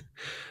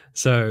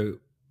 So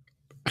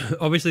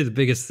obviously the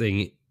biggest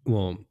thing,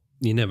 well,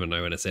 you never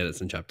know when I say this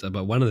in chapter,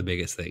 but one of the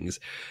biggest things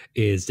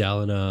is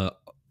Dalinar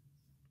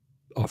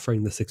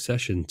offering the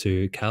succession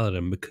to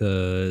Kaladin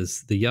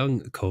because the young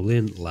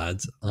Kholin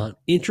lads aren't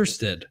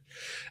interested.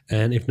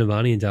 And if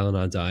Navani and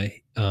Dalinar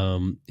die,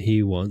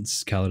 he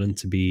wants Kaladin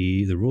to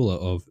be the ruler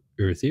of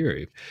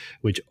Urithiru,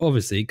 which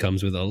obviously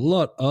comes with a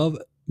lot of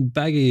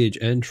baggage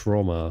and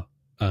trauma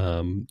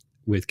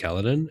with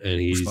Kaladin,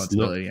 and he's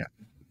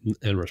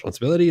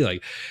responsibility.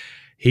 Like,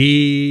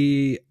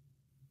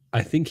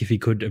 I think if he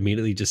could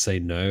immediately just say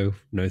no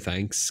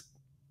thanks,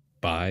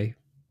 bye,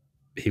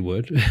 he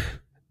would.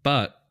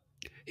 But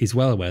he's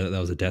well aware that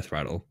there was a death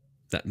rattle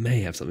that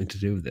may have something to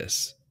do with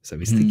this, so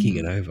he's thinking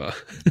it over.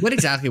 What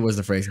exactly was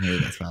the phrase near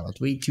the death rattle?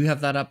 Do you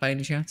have that up by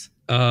any chance?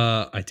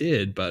 I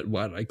did, but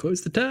why did I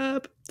close the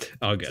tab?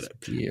 I'll get it.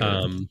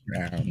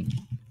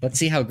 Let's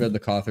see how good the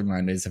coffin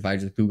round is if I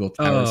just Google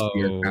Tower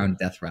Spear Crown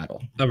Death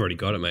Rattle. I've already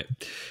got it, mate.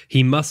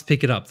 He must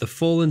pick it up. The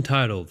fallen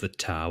title, the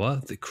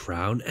tower, the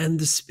crown, and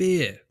the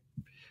spear.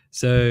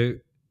 So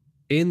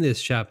in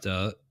this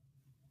chapter,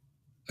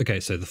 okay,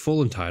 so the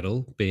fallen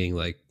title being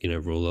like,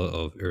 ruler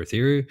of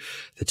Urithiru,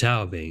 the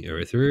tower being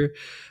Urithiru,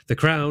 the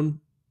crown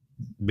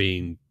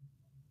being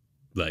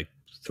like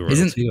the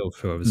Isn't royalty of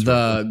whoever's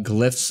the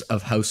glyphs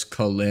of House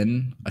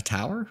Colin a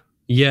tower?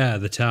 Yeah,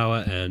 the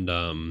tower, and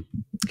he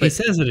But-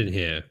 says it in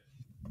here.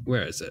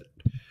 Where is it?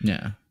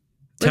 Yeah.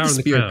 Tower Where'd and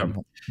the spear crown. come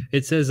from?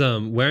 It says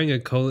wearing a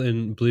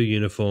Colin blue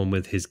uniform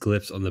with his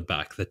glyphs on the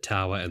back, the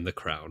tower and the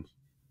crown.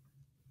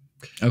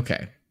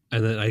 Okay.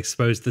 And then I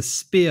suppose the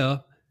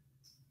spear,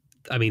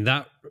 I mean,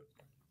 that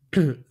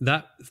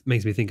that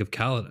makes me think of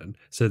Kaladin.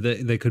 So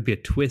there could be a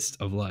twist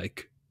of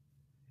like,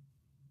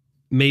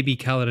 maybe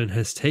Kaladin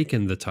has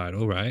taken the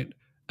title, right?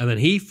 And then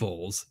he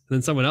falls. And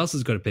then someone else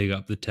has got to pick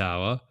up the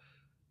tower,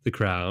 the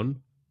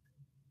crown,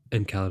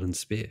 and Kaladin's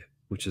spear,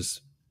 which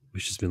has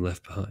been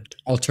left behind.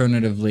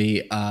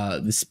 Alternatively,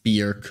 the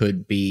spear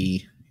could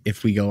be,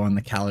 if we go on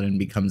the Kaladin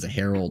becomes a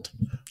herald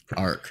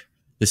arc,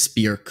 the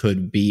spear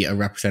could be a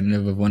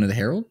representative of one of the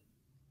herald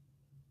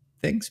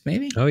things,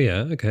 maybe? Oh,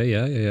 yeah. Okay.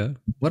 Yeah.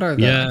 What are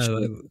the Yeah.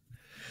 actually?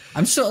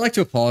 I'm still like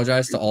to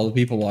apologize to all the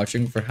people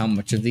watching for how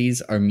much of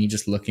these are me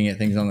just looking at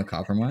things on the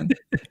Coppermine.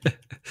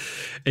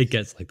 It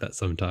gets like that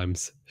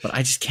sometimes. But I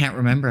just can't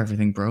remember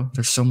everything, bro.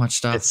 There's so much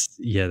stuff.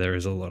 There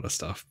is a lot of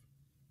stuff.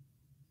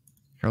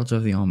 Heralds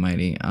of the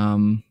Almighty.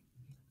 I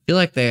feel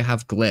like they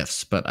have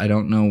glyphs, but I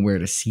don't know where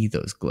to see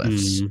those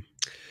glyphs.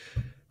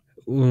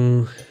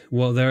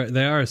 Well,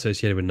 they are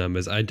associated with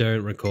numbers. I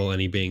don't recall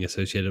any being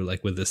associated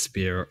like with a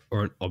spear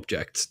or an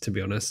object, to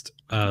be honest.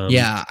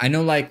 Yeah, I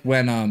know like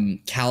when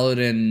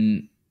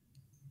Kaladin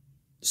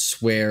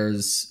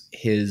swears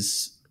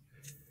his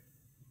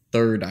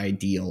third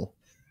ideal,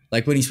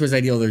 like when he swears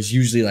ideal, there's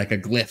usually like a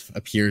glyph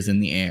appears in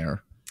the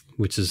air.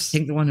 Which is, I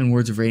think the one in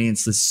Words of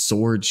Radiance is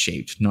sword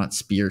shaped, not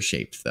spear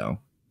shaped, though.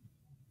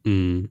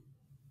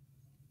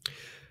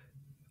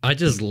 I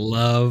just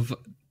love,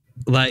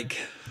 like,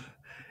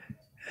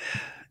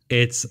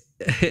 it's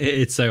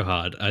so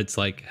hard. It's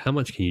like, how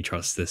much can you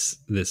trust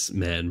this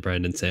man,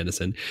 Brandon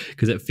Sanderson?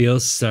 Because it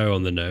feels so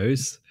on the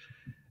nose.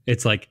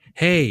 It's like,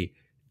 hey,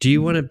 do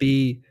you want to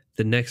be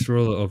the next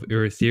ruler of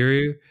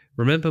Urithiru?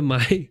 Remember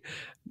my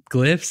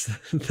glyphs,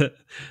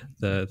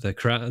 the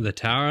crown, the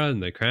tower,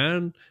 and the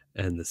crown,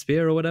 and the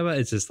spear, or whatever.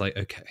 It's just like,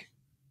 okay,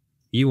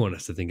 you want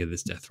us to think of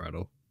this death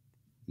rattle,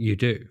 you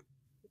do.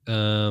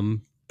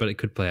 But it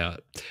could play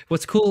out.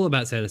 What's cool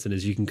about Sanderson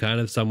is you can kind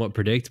of somewhat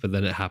predict, but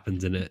then it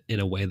happens in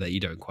a way that you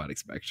don't quite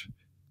expect.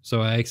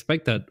 So I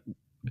expect that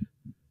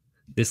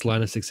this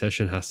line of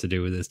succession has to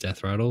do with this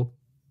death rattle,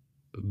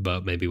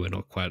 but maybe we're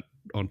not quite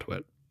onto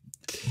it.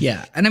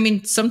 Yeah, and I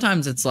mean,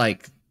 sometimes it's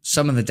like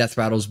some of the death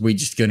rattles we're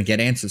just going to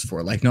get answers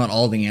for. Like, not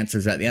all the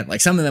answers at the end.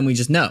 Like, some of them we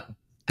just know.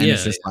 And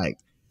it's just like,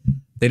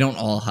 they don't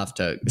all have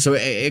to. So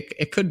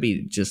it could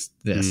be just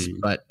this.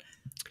 But,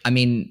 I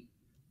mean,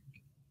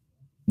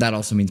 that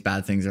also means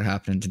bad things are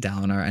happening to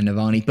Dalinar and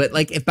Navani. But,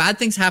 like, if bad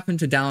things happen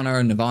to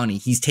Dalinar and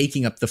Navani, he's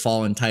taking up the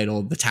fallen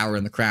title, the Tower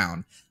and the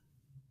Crown.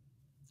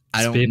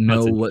 I don't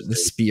know what the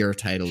spear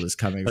title is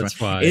coming from.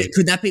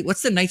 Could that be,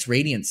 what's the Knight's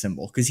Radiant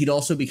symbol? Because he'd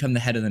also become the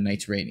head of the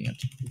Knight's Radiant.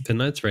 The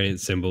Knight's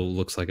Radiant symbol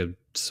looks like a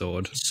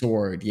sword.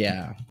 Sword,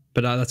 yeah.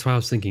 But that's why I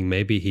was thinking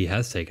maybe he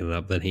has taken it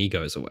up, then he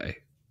goes away.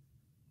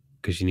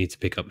 Because you need to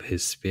pick up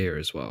his spear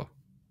as well.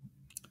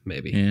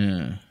 Maybe.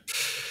 Yeah.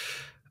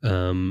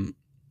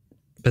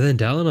 But then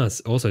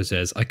Dalinar also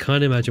says, I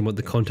can't imagine what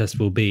the contest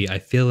will be. I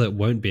feel it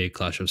won't be a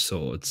clash of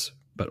swords.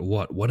 But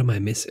what? What am I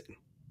missing?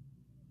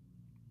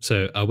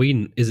 So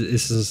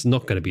this is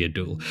not going to be a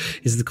duel.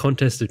 Is the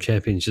contest of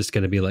champions just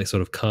going to be like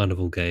sort of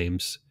carnival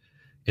games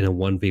in a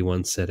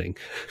 1v1 setting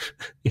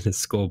in a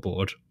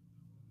scoreboard?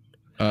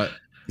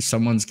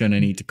 Someone's going to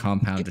need to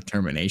compound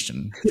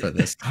determination for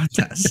this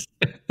contest.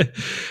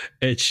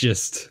 It's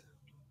just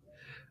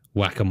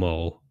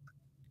whack-a-mole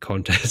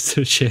contest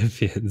of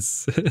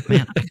champions.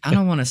 Man, I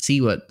don't want to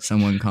see what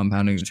someone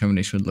compounding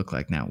determination would look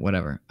like now.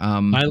 Whatever.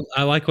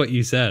 I like what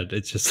you said.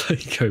 It's just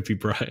like Kobe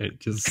Bryant,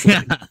 just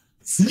like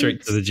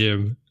straight to the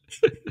gym.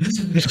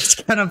 It's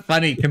kind of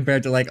funny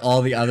compared to like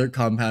all the other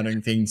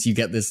compounding things. You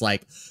get this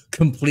like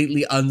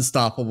completely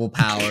unstoppable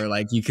power.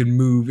 Like you can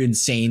move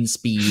insane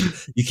speed.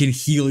 You can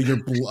heal your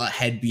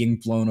head being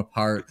blown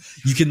apart.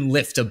 You can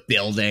lift a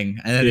building.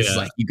 And then it's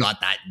like, you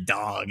got that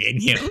dog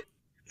in you.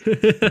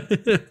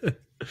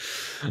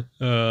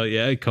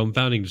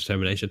 Compounding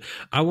determination.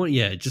 I want,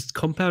 just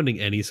compounding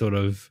any sort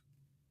of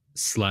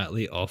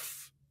slightly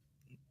off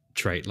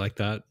trait like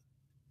that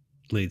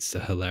leads to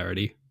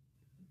hilarity.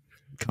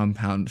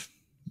 Compound.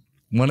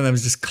 One of them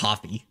is just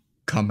coffee.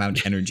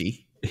 Compound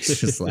energy.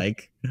 It's just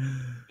like,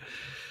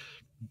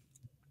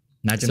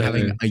 imagine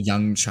having a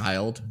young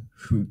child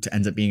who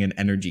ends up being an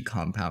energy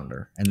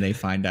compounder and they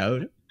find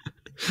out.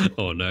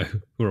 Oh no,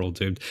 we're all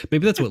doomed.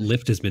 Maybe that's what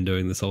Lift has been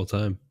doing this whole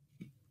time.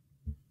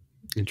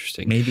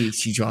 Interesting. Maybe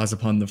she draws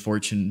upon the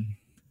fortune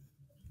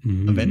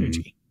of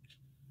energy.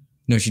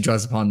 No, she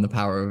draws upon the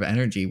power of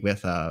energy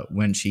with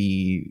when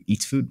she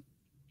eats food.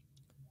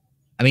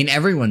 I mean,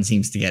 everyone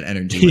seems to get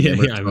energy.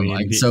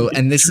 So,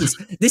 and this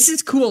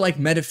is cool. Like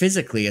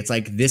metaphysically, it's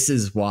like this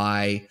is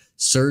why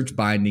Surge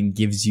binding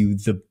gives you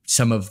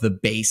some of the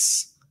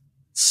base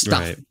stuff.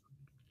 Right.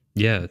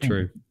 Yeah,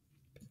 true.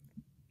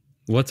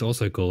 What's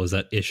also cool is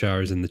that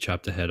Ishar is in the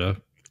chapter header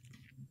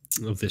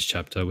of this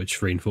chapter,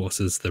 which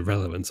reinforces the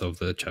relevance of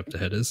the chapter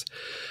headers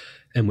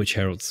and which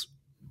heralds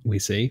we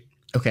see.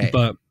 Okay.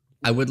 But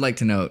I would like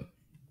to note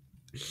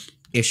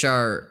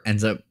Ishar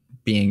ends up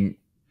being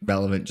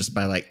relevant just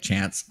by like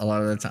chance a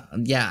lot of the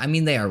time. Yeah, I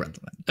mean, they are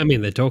relevant. I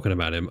mean, they're talking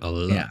about him a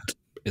lot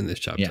in this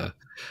chapter.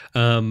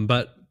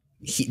 But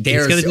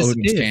there's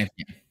Odin's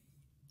champion.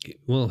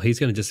 Well, he's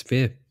going to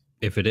disappear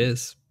if it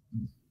is.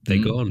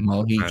 They're gone.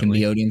 Well, he can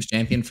be Odium's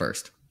champion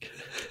first.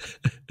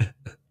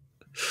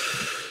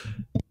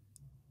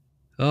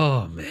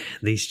 Oh, man.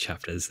 These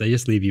chapters, they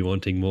just leave you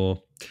wanting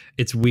more.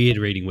 It's weird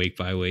reading week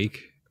by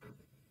week.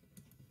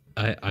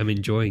 I'm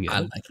enjoying it.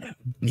 I like it.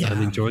 Yeah.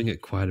 I'm enjoying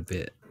it quite a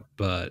bit,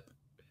 but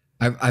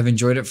I've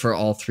enjoyed it for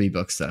all 3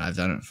 books that I've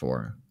done it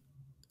for.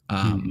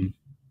 And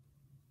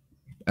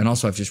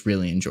also I've just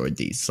really enjoyed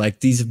these.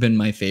 Like, these have been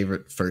my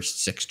favorite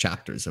first 6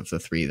 chapters of the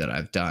 3 that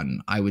I've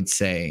done, I would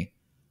say,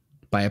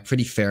 by a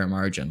pretty fair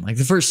margin. Like,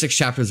 the first 6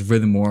 chapters of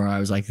Rhythm War, I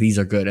was like, these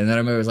are good. And then I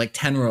remember it was like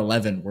 10 or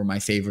 11 were my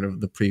favorite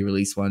of the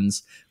pre-release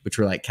ones, which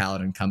were like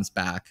Kaladin comes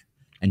back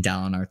and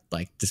Dalinar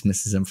like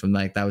dismisses him from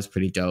like, that was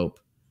pretty dope.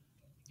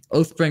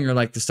 Oathbringer,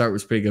 like, the start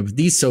was pretty good, but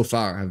these so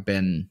far have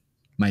been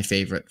my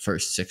favorite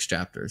first 6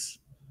 chapters.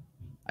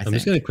 I'm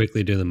just going to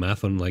quickly do the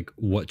math on like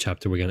what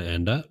chapter we're going to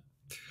end at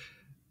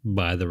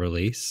by the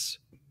release.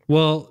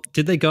 Well,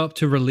 did they go up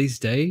to release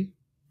day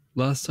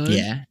last time?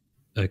 Yeah.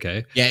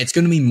 Okay. Yeah, it's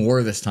going to be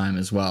more this time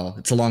as well.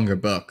 It's a longer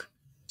book,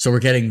 so we're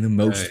getting the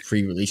most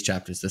pre-release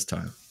chapters this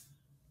time.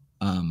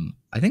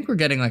 I think we're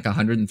getting like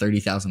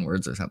 130,000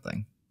 words or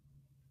something.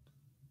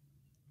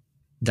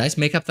 Did I just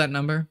make up that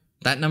number?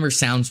 That number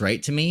sounds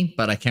right to me,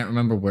 but I can't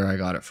remember where I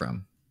got it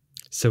from.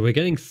 So we're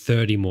getting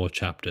 30 more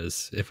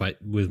chapters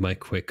with my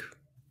quick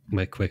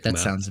that math,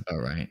 sounds about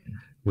right.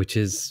 Which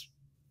is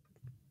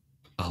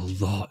a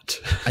lot.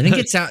 I think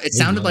it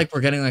sounded like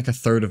we're getting like a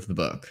third of the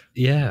book.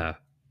 Yeah.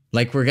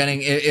 Like, we're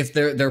getting, if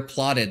they're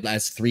plotted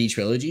as 3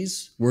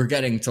 trilogies, we're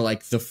getting to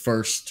like the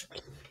first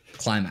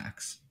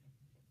climax.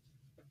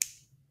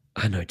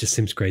 I know, it just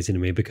seems crazy to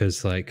me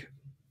because like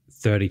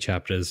 30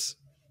 chapters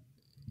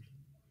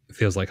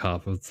feels like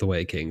half of the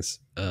Way of Kings.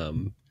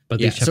 But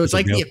yeah, so it's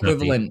like the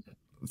equivalent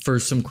for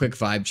some quick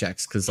vibe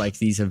checks, because like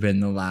these have been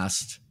the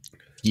last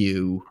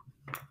few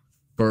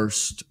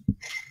first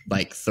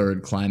like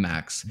third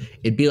climax.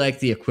 It'd be like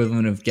the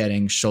equivalent of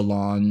getting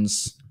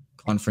Shalon's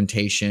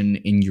confrontation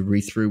in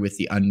Urethru with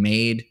the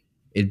Unmade.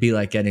 It'd be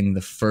like getting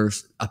the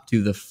first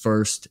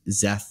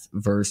Zeth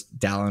versus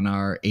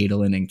Dalinar,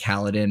 Adolin, and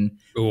Kaladin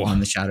on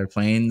the Shattered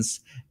Plains.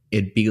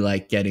 It'd be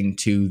like getting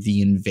to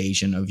the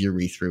invasion of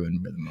Urethru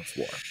in Rhythm of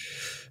War.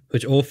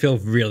 Which all feel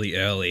really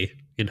early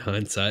in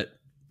hindsight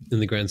in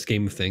the grand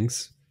scheme of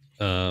things.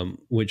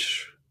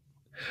 Which,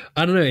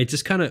 I don't know, it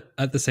just kind of,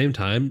 at the same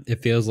time,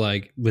 it feels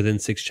like within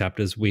 6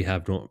 chapters we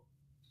have not...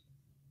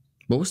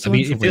 What was the I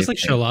mean, it feels like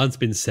Shalon's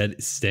been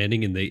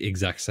standing in the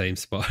exact same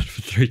spot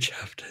for 3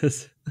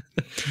 chapters.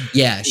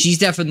 Yeah, she's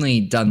definitely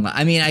done.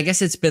 I mean, I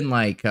guess it's been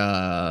like,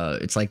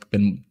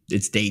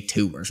 it's day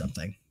 2 or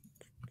something.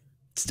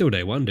 It's still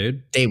day 1,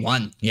 dude. Day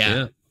 1,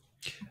 yeah.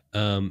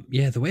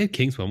 Yeah, the Way of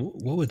Kings one,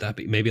 what would that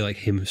be? Maybe like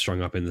him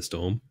strung up in the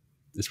storm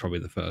is probably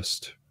the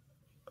first.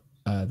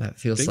 That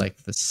feels like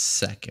the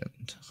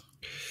second.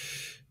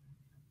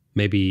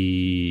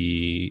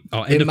 Maybe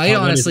it might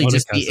honestly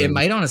just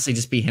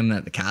be him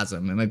at the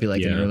chasm. It might be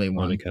like an early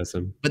one.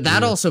 But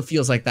that also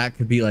feels like that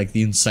could be like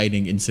the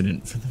inciting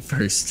incident for the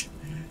first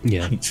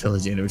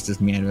trilogy, and it was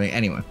just meandering.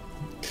 Anyway.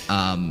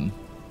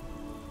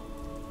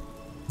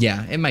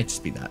 Yeah, it might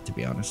just be that, to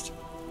be honest.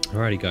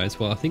 Alrighty, guys.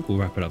 Well, I think we'll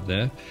wrap it up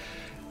there.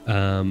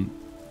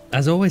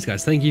 As always,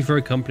 guys, thank you for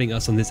accompanying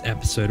us on this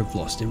episode of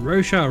Lost in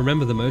Roshar.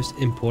 Remember, the most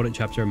important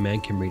chapter a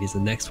man can read is the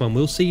next one.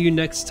 We'll see you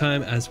next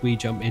time as we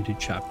jump into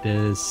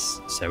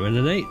chapters 7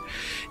 and 8.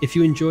 If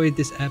you enjoyed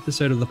this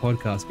episode of the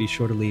podcast, be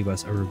sure to leave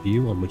us a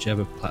review on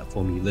whichever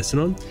platform you listen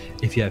on.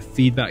 If you have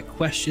feedback,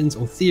 questions,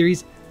 or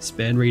theories,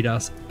 spam read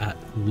us at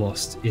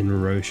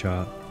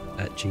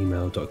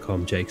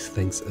lostinroshar@gmail.com. Jakes,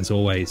 thanks as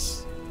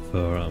always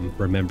for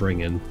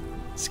remembering and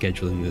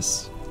scheduling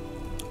this.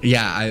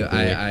 Yeah,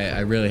 I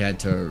really had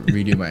to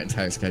redo my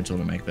entire schedule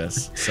to make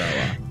this. So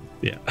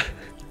yeah,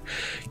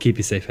 keep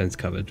your safe hands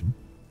covered.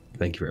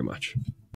 Thank you very much.